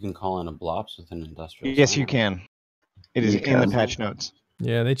that you can call in a blops with an industrial. Yes, you can. It is in the patch notes.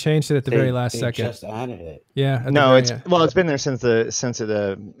 Yeah, they changed it at the very last second. Just added it. Yeah. It's been there since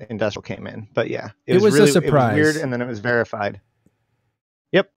the industrial came in. But yeah, it was really a surprise. It was weird, and then it was verified.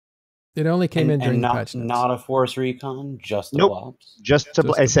 Yep. It only came in during the patch notes. Not a force recon, just the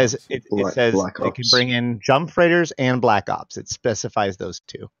blops. It says it says Black it can Ops. bring in jump freighters and Black Ops. It specifies those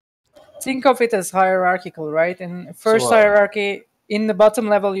two. Think of it as hierarchical, right? In first hierarchy, in the bottom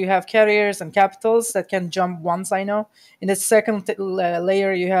level, you have carriers and capitals that can jump one sino. In the second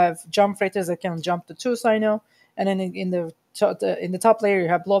layer, you have jump freighters that can jump to 2 sino, and then in the top layer, you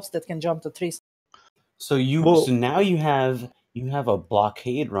have blobs that can jump to 3. So now you have a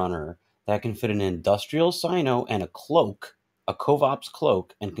blockade runner that can fit an industrial sino and a cloak, a Covops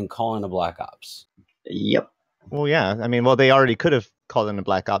cloak, and can call in a Black Ops. Yep. Well, yeah. I mean, they already could have called in a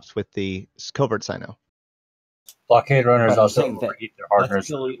Black Ops with the covert sino. Blockade runners But I'm also saying that overheat their hardeners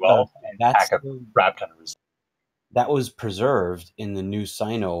still, really well and that's pack a still, crap ton of resistance. that was preserved in the new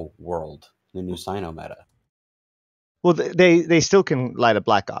Sino world, the new Sino meta. Well, they still can light a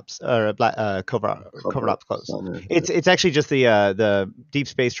Black Ops or a Covert Ops close. It's actually just the deep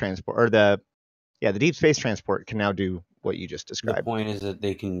space transport or the deep space transport can now do what you just described. The point is that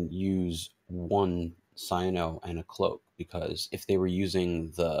they can use one Sino and a cloak, because if they were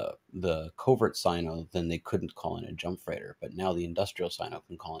using the covert Sino, then they couldn't call in a jump freighter. But now the industrial Sino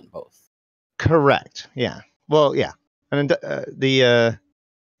can call in both. Correct. Yeah. Well, yeah. And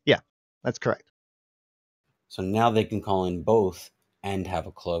that's correct. So now they can call in both and have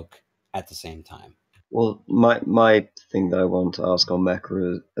a cloak at the same time. Well, my thing that I wanted to ask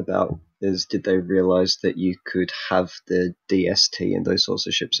Olmeca about is, did they realize that you could have the DST and those sorts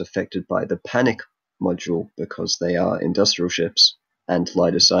of ships affected by the panic module because they are industrial ships and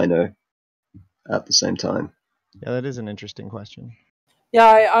light a Sino at the same time? Yeah, that is an interesting question.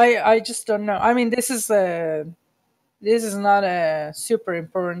 Yeah, I just don't know. I mean, this is not a super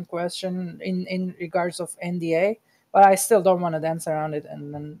important question in regards of NDA, but I still don't want to dance around it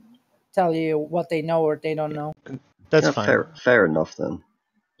and then tell you what they know or they don't know. That's fine. Fair enough then.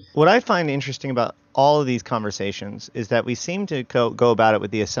 What I find interesting about all of these conversations is that we seem to go about it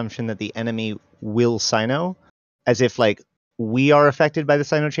with the assumption that the enemy will Sino, as if like we are affected by the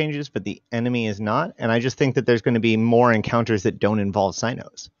Sino changes, but the enemy is not. And I just think that there's going to be more encounters that don't involve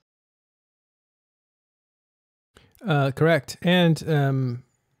Sinos. Correct. And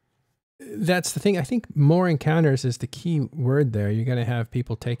that's the thing. I think more encounters is the key word there. You're going to have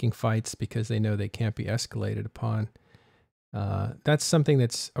people taking fights because they know they can't be escalated upon. That's something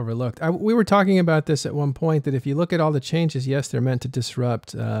that's overlooked. We were talking about this at one point, that if you look at all the changes, yes, they're meant to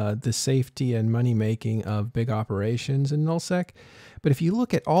disrupt the safety and money making of big operations in nullsec. But if you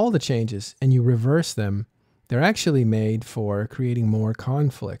look at all the changes and you reverse them, they're actually made for creating more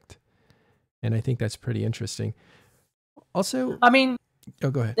conflict. And I think that's pretty interesting. Also, I mean,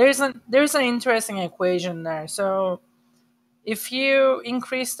 go ahead. There's an interesting equation there. So if you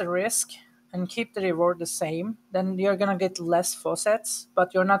increase the risk and keep the reward the same, then you're gonna get less faucets,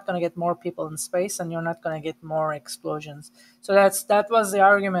 but you're not gonna get more people in space, and you're not gonna get more explosions. So that was the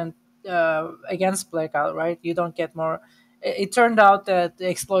argument against Blackout, right? You don't get more. It turned out that the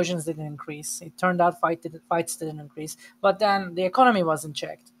explosions didn't increase. It turned out fights didn't increase, but then the economy wasn't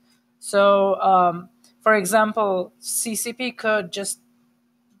checked. So, for example, CCP could just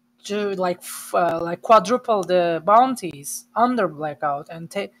do like quadruple the bounties under Blackout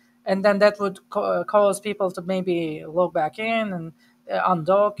and then that would cause people to maybe log back in and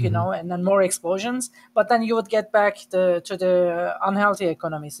undock, you know, and then more explosions. But then you would get back to the unhealthy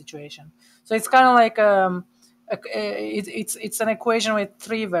economy situation. So it's kind of like it's an equation with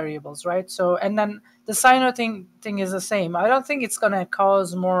three variables, right? So and then the Sino thing is the same. I don't think it's gonna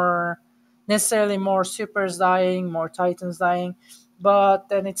cause necessarily more supers dying, more titans dying, but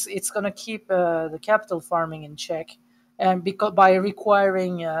then it's gonna keep the capital farming in check, and because by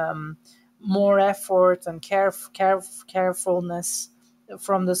requiring more effort and carefulness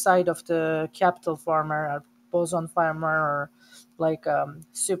from the side of the capital farmer, or boson farmer, or like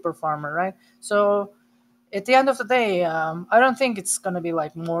super farmer, right? So at the end of the day, I don't think it's gonna be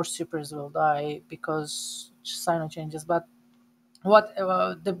like more supers will die because Sino changes, but what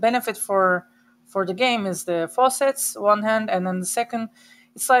the benefit for the game is the faucets one hand, and then the second,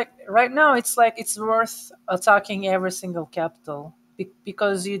 it's like right now it's like it's worth attacking every single capital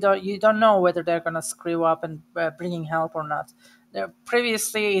because you don't know whether they're gonna screw up and bringing help or not.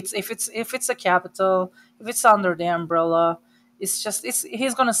 Previously, it's if it's a capital, if it's under the umbrella,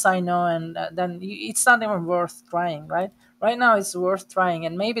 he's gonna sign no, and then it's not even worth trying, right? Right now it's worth trying,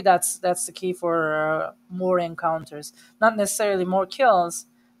 and maybe that's the key for more encounters, not necessarily more kills,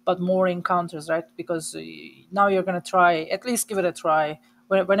 but more encounters, right? Because now you're gonna try, at least give it a try.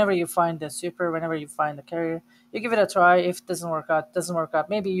 Whenever you find the super, whenever you find the carrier, you give it a try. If it doesn't work out,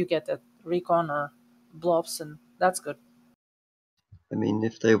 maybe you get a recon or blobs, and that's good. I mean,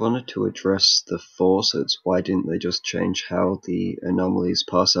 if they wanted to address the faucets, why didn't they just change how the anomalies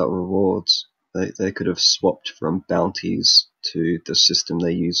pass out rewards? They could have swapped from bounties to the system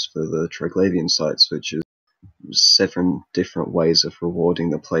they use for the Triglavian sites, which is 7 different ways of rewarding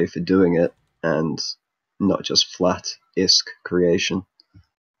the player for doing it, and not just flat ISK creation.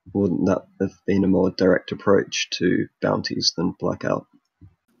 Wouldn't that have been a more direct approach to bounties than Blackout?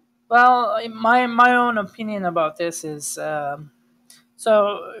 Well, my own opinion about this is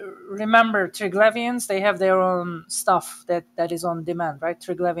So remember, Triglavians, they have their own stuff that is on demand, right?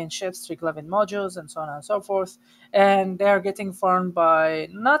 Triglavian ships, Triglavian modules, and so on and so forth. And they are getting farmed by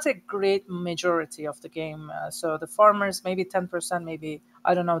not a great majority of the game. So the farmers, maybe 10%, maybe,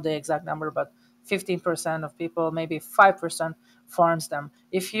 I don't know the exact number, but 15% of people, maybe 5% farms them.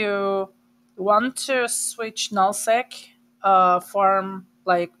 If you want to switch nullsec, farm,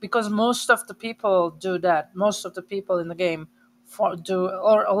 like, because most of the people do that, most of the people in the game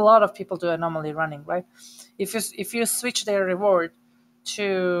or a lot of people do anomaly running, right? If you switch their reward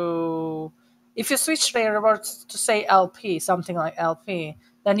to say LP, something like LP,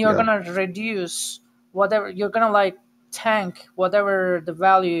 then you're gonna reduce whatever, you're gonna like tank whatever the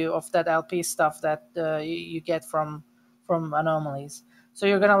value of that LP stuff that you get from anomalies. So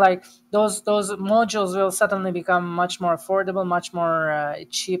you're gonna like those modules will suddenly become much more affordable, much more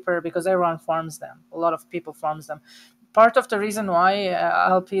cheaper, because everyone farms them. A lot of people farms them. Part of the reason why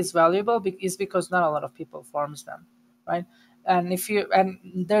LP is valuable is because not a lot of people farms them, right? And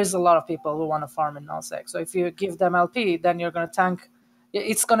there's a lot of people who want to farm in nullsec. So if you give them LP, then you're going to tank.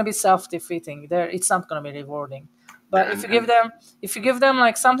 It's going to be self-defeating. It's not going to be rewarding. But if you give them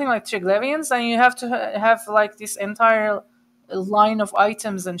like something like Triglavians, then you have to have like this entire line of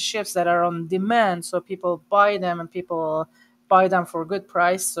items and ships that are on demand, so people buy them, and people buy them for a good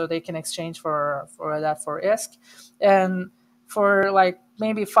price, so they can exchange for ISK. And for like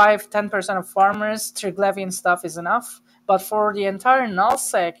maybe 5-10% of farmers, Triglavian stuff is enough. But for the entire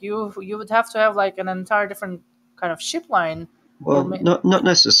nullsec, you would have to have like an entire different kind of ship line. Well, not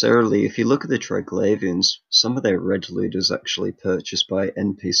necessarily. If you look at the Triglavians, some of their red loot is actually purchased by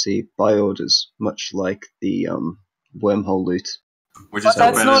NPC buy orders, much like the wormhole loot. Which is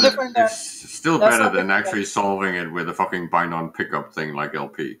still better than actually solving it with a fucking bind-on pickup thing like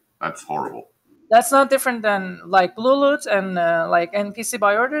LP. That's horrible. That's not different than like blue loot and like NPC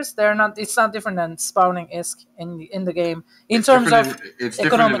buy orders. It's not different than spawning ISK in the game. It's different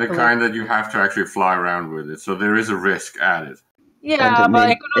in the kind that you have to actually fly around with it. So there is a risk added. Yeah,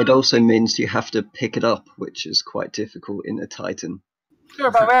 and it also means you have to pick it up, which is quite difficult in a Titan.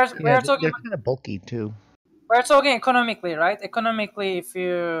 Sure, but we're talking. They're kind of bulky too. We're talking economically, right? Economically, if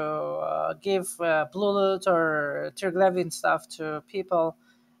you give blue loot or Triglavian stuff to people,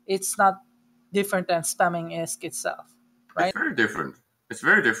 it's not different than spamming ISK itself, right? It's very different. It's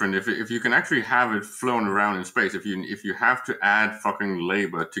very different if you can actually have it flown around in space. If you have to add fucking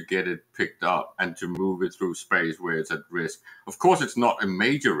labor to get it picked up and to move it through space where it's at risk. Of course, it's not a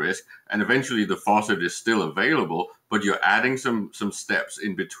major risk, and eventually the faucet is still available, but you're adding some steps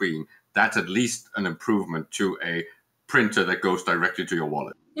in between. That's at least an improvement to a printer that goes directly to your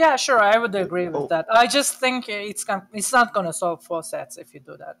wallet. Yeah, sure, I would agree with that. I just think it's not going to solve faucets if you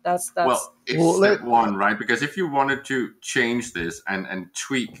do that. That's well, it's step one, right? Because if you wanted to change this and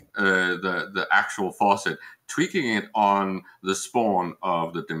tweak the actual faucet, tweaking it on the spawn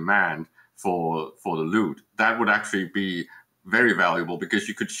of the demand for the loot, that would actually be very valuable, because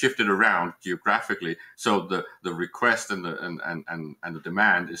you could shift it around geographically, so the request and the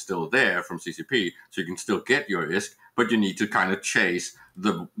demand is still there from CCP, so you can still get your ISK, but you need to kind of chase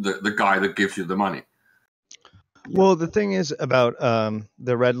the guy that gives you the money. Well, the thing is about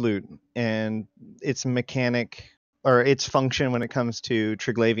the red loot and its mechanic or its function when it comes to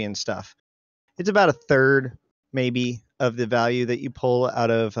Triglavian stuff. It's about a third, maybe, of the value that you pull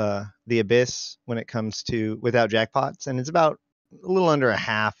out of the Abyss when it comes to without jackpots, and it's about a little under a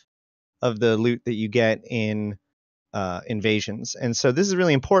half of the loot that you get in invasions. And so this is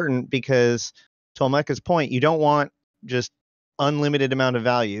really important, because to Olmeca's point, you don't want just unlimited amount of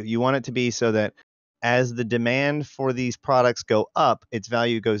value. You want it to be so that as the demand for these products go up, its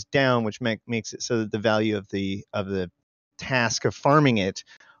value goes down, which makes it so that the value of the task of farming it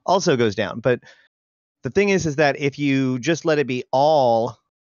also goes down. But the thing is that if you just let it be all,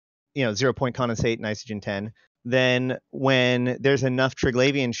 0 point condensate, Nitrogen 10, then when there's enough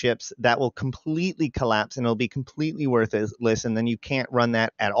Triglavian ships, that will completely collapse and it'll be completely worthless, and then you can't run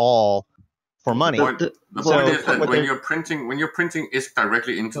that at all for money. The point is that when you're printing ISK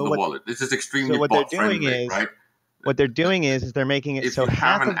directly into the wallet, this is extremely bot friendly, right? What they're doing is they're making it so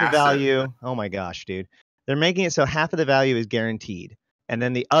half of the value. Oh my gosh, dude! They're making it so half of the value is guaranteed, and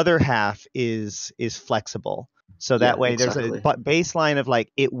then the other half is flexible. So that way, exactly. There's a baseline of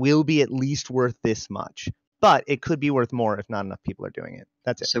like, it will be at least worth this much, but it could be worth more if not enough people are doing it.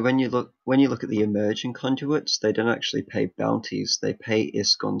 That's it. So when you look at the emerging conduits, they don't actually pay bounties. They pay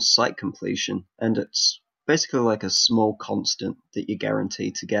ISK on site completion, and it's basically like a small constant that you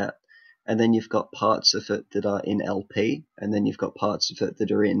guarantee to get. And then you've got parts of it that are in LP, and then you've got parts of it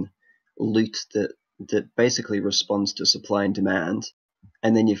that are in loot that basically responds to supply and demand.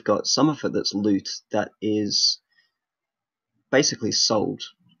 and then you've got some of it that's loot that is basically sold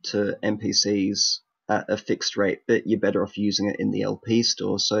to NPCs at a fixed rate, but you're better off using it in the LP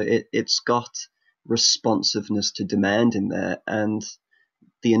store. So it's got responsiveness to demand in there, and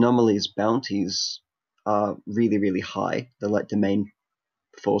the Anomalies bounties are really, really high. They're like domain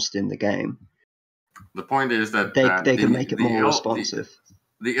forced in the game. The point is that they can make it more responsive.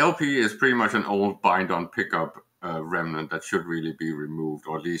 The LP is pretty much an old bind-on pickup remnant that should really be removed,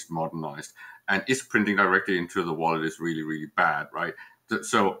 or at least modernized. And is printing directly into the wallet is really, really bad, right?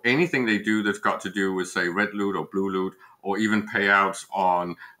 So anything they do that's got to do with, say, red loot or blue loot, or even payouts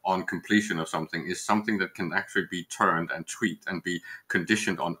on completion of something, is something that can actually be turned and tweaked and be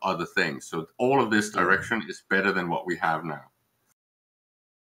conditioned on other things. So all of this direction is better than what we have now.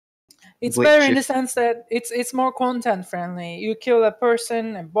 It's better in the sense that it's more content friendly. You kill a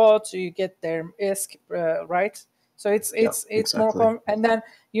person, a bot, so you get their ISK, right? So it's exactly. More and then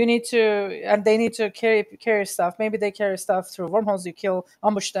you need to, and they need to carry stuff. Maybe they carry stuff through wormholes. You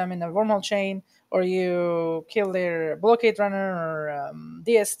ambush them in a wormhole chain, or you kill their blockade runner or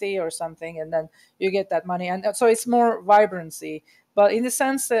DST or something, and then you get that money. And so it's more vibrancy. But in the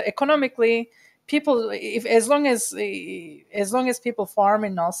sense that economically, people, as long as people farm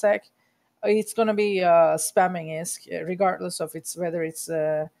in nullsec, it's going to be spamming ISK, regardless of whether it's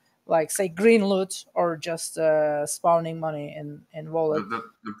like, say, green loot or just spawning money in wallet.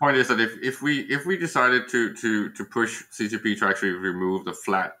 The point is that if we decided to push CCP to actually remove the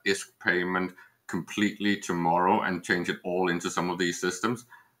flat ISK payment completely tomorrow and change it all into some of these systems,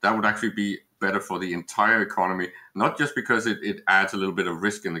 that would actually be better for the entire economy, not just because it adds a little bit of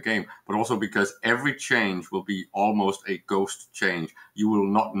risk in the game, but also because every change will be almost a ghost change. You will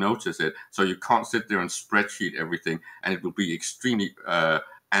not notice it, so you can't sit there and spreadsheet everything, and it will be extremely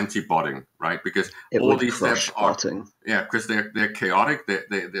anti-botting, right? Because all these steps are because they're chaotic.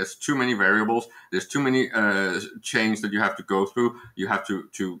 There's too many variables. There's too many chains that you have to go through. You have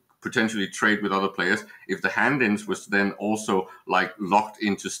to potentially trade with other players. If the hand-ins was then also like locked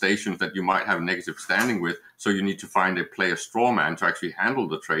into stations that you might have negative standing with, so you need to find a player straw man to actually handle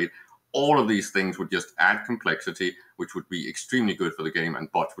the trade, all of these things would just add complexity, which would be extremely good for the game,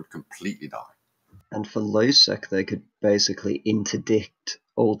 and bots would completely die. And for low-sec, they could basically interdict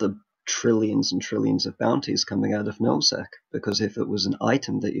all the trillions and trillions of bounties coming out of nullsec, because if it was an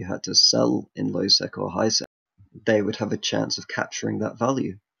item that you had to sell in low-sec or high-sec, they would have a chance of capturing that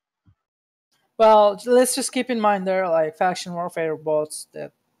value. Well, let's just keep in mind there are like faction warfare bots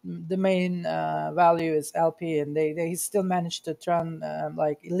that the main value is LP, and they still manage to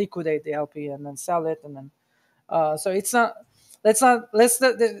like liquidate the LP and then sell it, and then so it's not.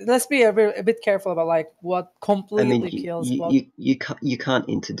 Let's be a bit careful about like what completely kills. You can't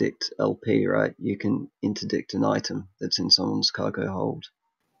interdict LP, right? You can interdict an item that's in someone's cargo hold.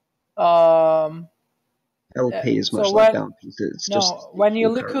 LP is much like bounties. It's just when you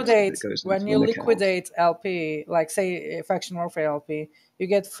liquidate LP, like say faction warfare LP, you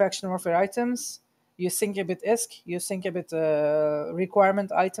get faction warfare items. You sync a bit ISK, you sync a bit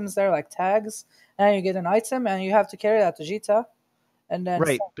requirement items there like tags, and you get an item, and you have to carry that to Jita, and then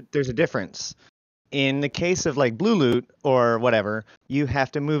but there's a difference. In the case of like blue loot or whatever, you have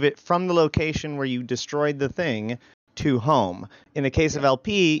to move it from the location where you destroyed the thing to home. In the case of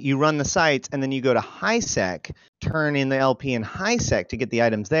LP, you run the sites and then you go to high sec, turn in the LP in high sec to get the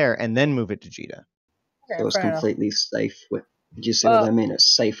items there, and then move it to Jita. So it's completely safe. Do you see what I mean?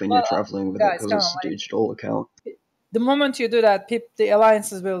 It's safe when you're traveling with it because it's a digital account. The moment you do that, the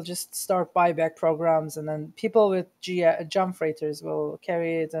alliances will just start buyback programs, and then people with jump freighters will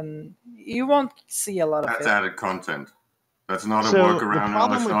carry it, and you won't see a lot of it. That's added content. That's not a workaround.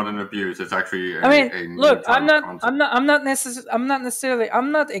 No, it's not an abuse. It's actually. I'm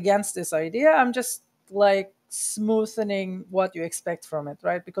not against this idea. I'm just like smoothing what you expect from it,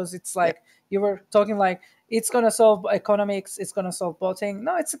 right? Because it's like you were talking like it's gonna solve economics, it's gonna solve botting.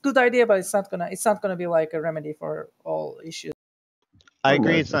 No, it's a good idea, but it's not gonna be like a remedy for all issues. I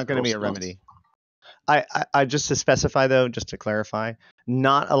agree. It's not gonna be a remedy. I just to specify though, just to clarify,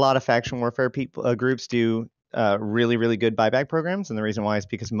 not a lot of faction warfare groups do really, really good buyback programs, and the reason why is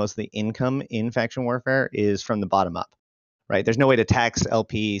because most of the income in faction warfare is from the bottom up, right? There's no way to tax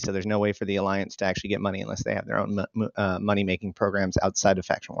LP, so there's no way for the alliance to actually get money unless they have their own money-making programs outside of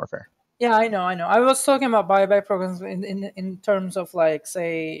faction warfare. Yeah, I know. I was talking about buyback programs in terms of like,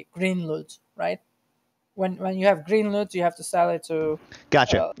 say, green loot, right? When you have green loot, you have to sell it to.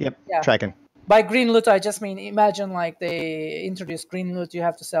 Gotcha. Tracking. By green loot, I just mean imagine like they introduce green loot, you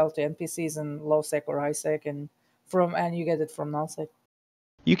have to sell to NPCs in low sec or high sec, and you get it from null sec.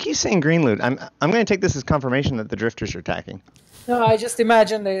 You keep saying green loot. I'm going to take this as confirmation that the drifters are attacking. No, I just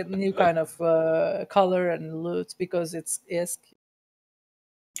imagine a new kind of color and loot because it's ISK.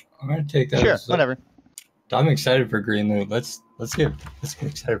 I'm gonna take that. Sure, whatever. I'm excited for green loot. Let's get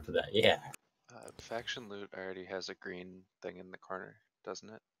excited for that. Yeah. Faction loot already has a green thing in the corner, doesn't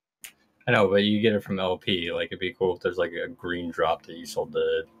it? I know, but you get it from LP. Like, it'd be cool if there's like a green drop that you sold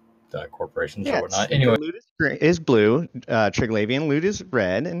to corporations or whatnot. Anyway, loot is blue, Triglavian loot is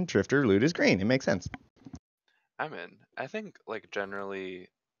red, and Drifter loot is green. It makes sense. I'm in. I think like generally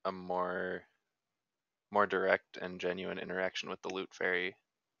a more direct and genuine interaction with the loot fairy,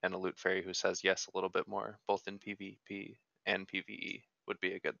 and a loot fairy who says yes a little bit more, both in PvP and PvE, would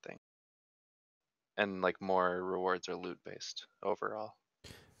be a good thing. And like more rewards are loot based overall.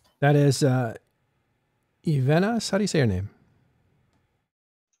 That is Ivenas. How do you say her name?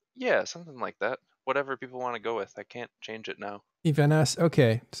 Yeah, something like that. Whatever people want to go with. I can't change it now. Ivenas.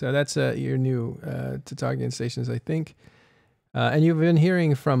 Okay, so that's your new Tatagian stations, I think. And you've been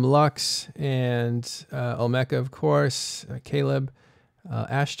hearing from Lux and Olmeca, of course, Caleb,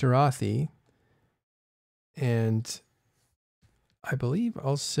 Ashterothi, and I believe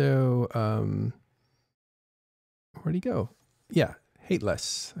also, where'd he go? Yeah,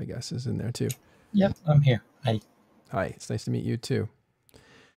 Hateless, I guess, is in there too. Yep, I'm here. Hi. Hi, it's nice to meet you too.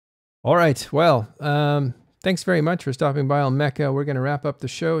 All right, well, thanks very much for stopping by, Olmeca. We're going to wrap up the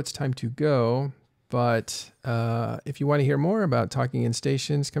show. It's time to go. But if you want to hear more about Talking in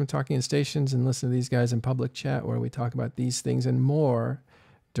Stations, come Talking in Stations and listen to these guys in public chat where we talk about these things and more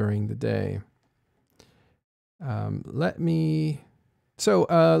during the day. Lichgrave,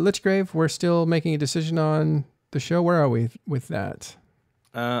 we're still making a decision on the show. Where are we with that?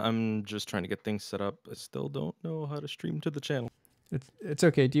 I'm just trying to get things set up. I still don't know how to stream to the channel. It's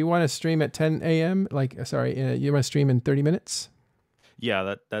okay. Do you want to stream at 10 a.m.? You want to stream in 30 minutes?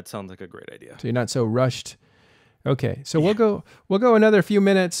 Yeah, that sounds like a great idea. So you're not so rushed. Okay, so we'll go another few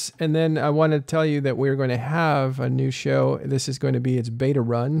minutes, and then I want to tell you that we're going to have a new show. This is going to be its beta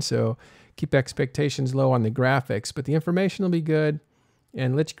run, so keep expectations low on the graphics, but the information will be good.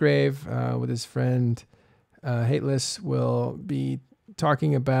 And Lichgrave, with his friend Hateless, will be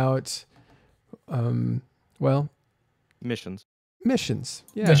talking about, missions.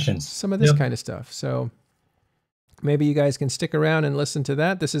 Yeah, missions. Some of this kind of stuff. So maybe you guys can stick around and listen to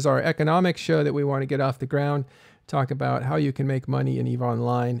that. This is our economic show that we want to get off the ground, talk about how you can make money in EVE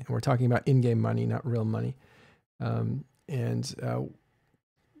Online. And we're talking about in-game money, not real money.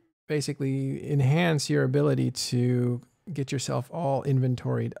 Basically enhance your ability to get yourself all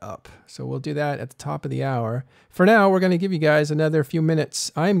inventoried up. So we'll do that at the top of the hour. For now, we're going to give you guys another few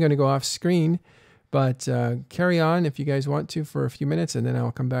minutes. I'm going to go off screen, but carry on if you guys want to for a few minutes, and then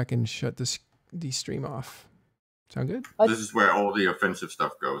I'll come back and shut the stream off. Sound good? This is where all the offensive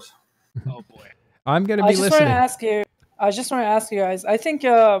stuff goes. Oh boy. I'm going to be listening. I just want to ask you guys, I think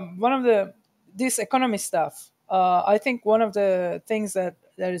this economy stuff, I think one of the things that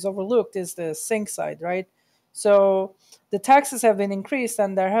is overlooked is the sync side, right? So the taxes have been increased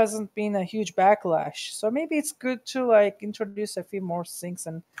and there hasn't been a huge backlash. So maybe it's good to like introduce a few more syncs.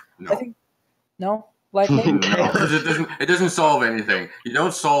 And no. I think, no? Like maybe no, because it doesn't solve anything. You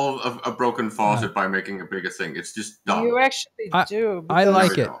don't solve a broken faucet by making a bigger thing. It's just dumb. You actually do. I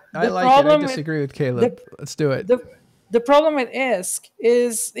like it. I disagree with Caleb. Let's do it. The problem with ISK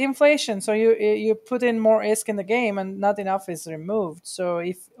is inflation. So you put in more ISK in the game and not enough is removed. So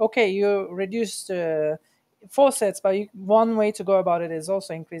you reduce the faucets, but one way to go about it is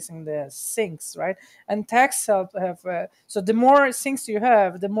also increasing the sinks, right? And tax have so the more sinks you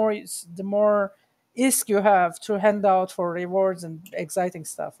have, the more ISK you have to hand out for rewards and exciting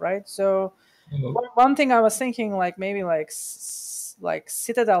stuff, right? So one thing I was thinking, like maybe like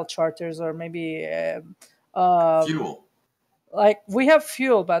Citadel charters or maybe fuel. Like we have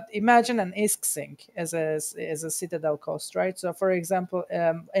fuel, but imagine an ISK sink as a Citadel cost, right? So for example,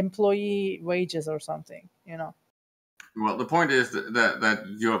 employee wages or something, you know. Well, the point is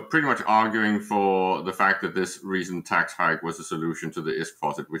that you're pretty much arguing for the fact that this recent tax hike was a solution to the ISK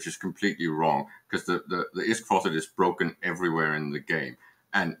faucet, which is completely wrong, because the ISK faucet is broken everywhere in the game.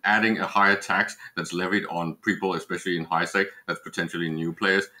 And adding a higher tax that's levied on people, especially in high sec, that's potentially new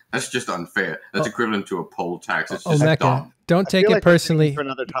players, that's just unfair. That's equivalent to a poll tax. It's just dumb. Don't take it like we're getting personally. for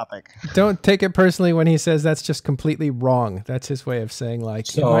another topic. Don't take it personally when he says that's just completely wrong. That's his way of saying like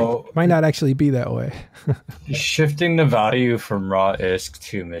So it might not actually be that way. shifting the value from raw ISK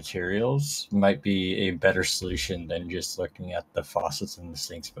to materials might be a better solution than just looking at the faucets and the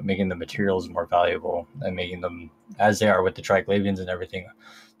sinks, but making the materials more valuable and making them as they are with the triglavians and everything.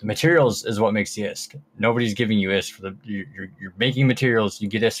 The materials is what makes the ISK. Nobody's giving you ISK for the you're making materials, you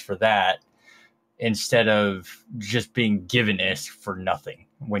get ISK for that, instead of just being given ISK for nothing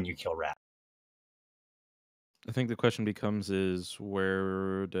when you kill rats. I think the question becomes is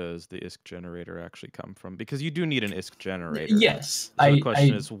where does the ISK generator actually come from? Because you do need an ISK generator. Yes. So the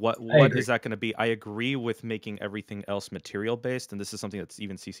question is what is that going to be? I agree with making everything else material based, and this is something that's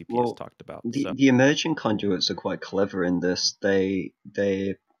even CCP has talked about. The emerging conduits are quite clever in this. They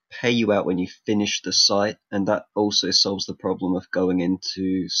pay you out when you finish the site, and that also solves the problem of going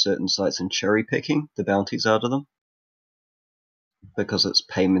into certain sites and cherry picking the bounties out of them, because it's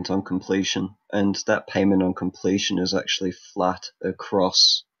payment on completion, and that payment on completion is actually flat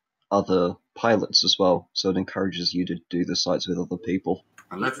across other pilots as well, so it encourages you to do the sites with other people.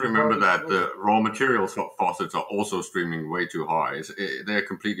 And let's remember that the raw materials faucets are also streaming way too high. They're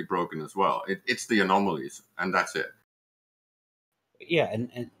completely broken as well. It's the anomalies, and that's it. Yeah,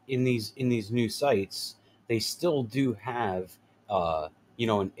 and in these new sites, they still do have an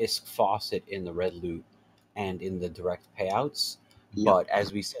ISK faucet in the red loot and in the direct payouts. Yep. But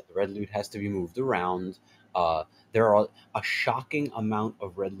as we said, the red loot has to be moved around. There are a shocking amount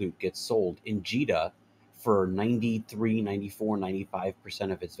of red loot gets sold in JITA for 93, 94,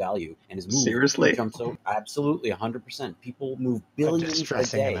 95% of its value, and is moved. Seriously? Absolutely, 100%. People move billions a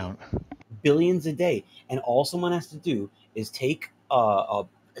day. Billions a day, and all someone has to do is take a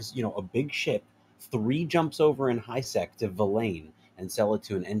big ship, 3 jumps over in high sec to Villain and sell it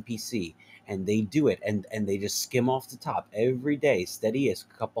to an NPC, and they do it, and they just skim off the top every day, steady as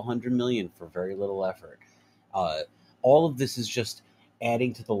a couple $100 million for very little effort. All of this is just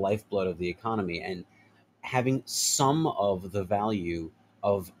adding to the lifeblood of the economy and having some of the value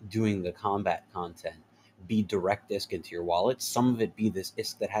of doing the combat content be direct ISK into your wallet, some of it be this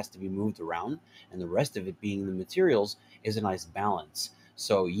ISK that has to be moved around, and the rest of it being the materials is a nice balance.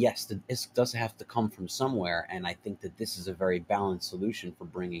 So yes, the ISK does have to come from somewhere, and I think that this is a very balanced solution for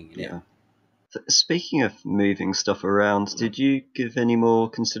bringing it in. Speaking of moving stuff around, did you give any more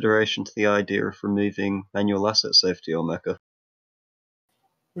consideration to the idea of removing manual asset safety, Olmeca?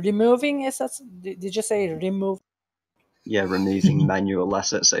 Removing assets? Did you say remove? Yeah, removing manual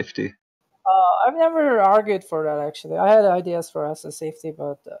asset safety. I've never argued for that, actually. I had ideas for asset safety,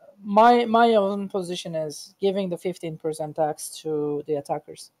 but my own position is giving the 15% tax to the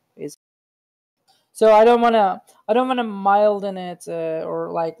attackers. So I don't wanna milden it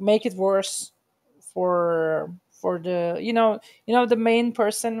or like make it worse for the the main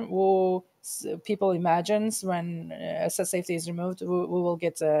person who people imagines when asset safety is removed who will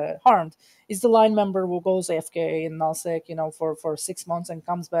get harmed is the line member who goes AFK in nullsec for 6 months and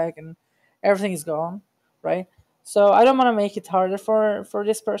comes back and everything is gone, right? So I don't want to make it harder for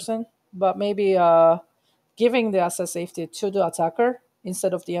this person, but maybe giving the asset safety to the attacker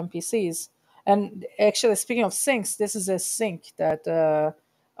instead of the NPCs. And actually, speaking of sinks, this is a sink that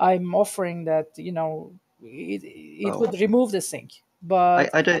I'm offering that it would remove the sink. But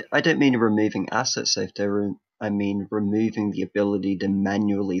I don't mean removing asset safety. I mean removing the ability to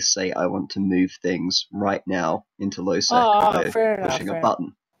manually say I want to move things right now into low sec by pushing a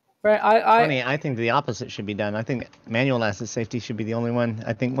button. I think the opposite should be done. I think manual asset safety should be the only one.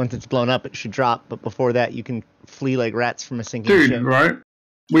 I think once it's blown up, it should drop. But before that, you can flee like rats from a sinking ship. Dude, right?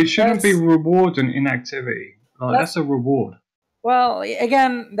 We shouldn't be rewarding inactivity. That's a reward. Well,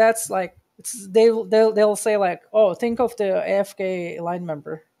 again, that's like they'll say like, oh, think of the AFK line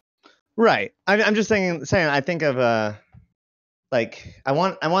member. Right. I'm just saying. I think of I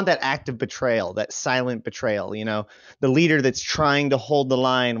want that act of betrayal, that silent betrayal. The leader that's trying to hold the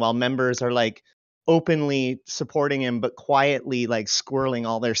line while members are like openly supporting him, but quietly like squirreling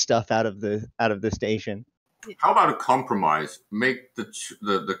all their stuff out of the station. How about a compromise? Make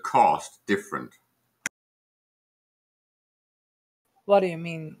the cost different. What do you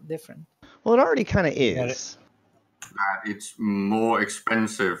mean different? Well, it already kind of is. That it's more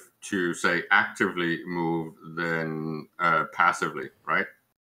expensive to say actively move than passively, right?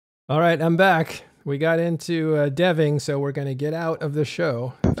 All right, I'm back. We got into deving, so we're going to get out of the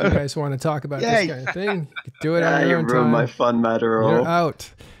show. If you guys want to talk about this kind of thing, you can do it on your own time. You ruined my fun, Matter. You're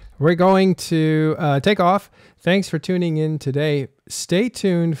out. We're going to take off. Thanks for tuning in today. Stay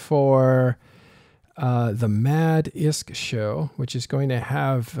tuned for the Mad ISK show, which is going to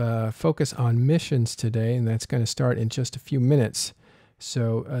have focus on missions today, and that's going to start in just a few minutes.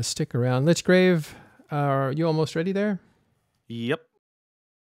 So stick around. Lich Grave, are you almost ready there? Yep.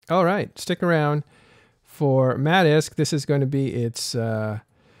 All right, stick around for Mad ISK. This is going to be its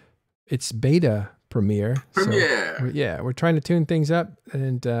beta premiere. So, we're trying to tune things up,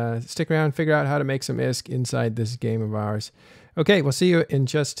 and stick around, figure out how to make some ISK inside this game of ours. Okay, we'll see you in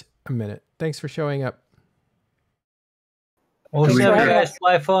just a minute. Thanks for showing up. Well, see you guys.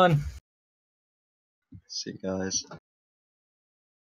 Live fun. See you guys.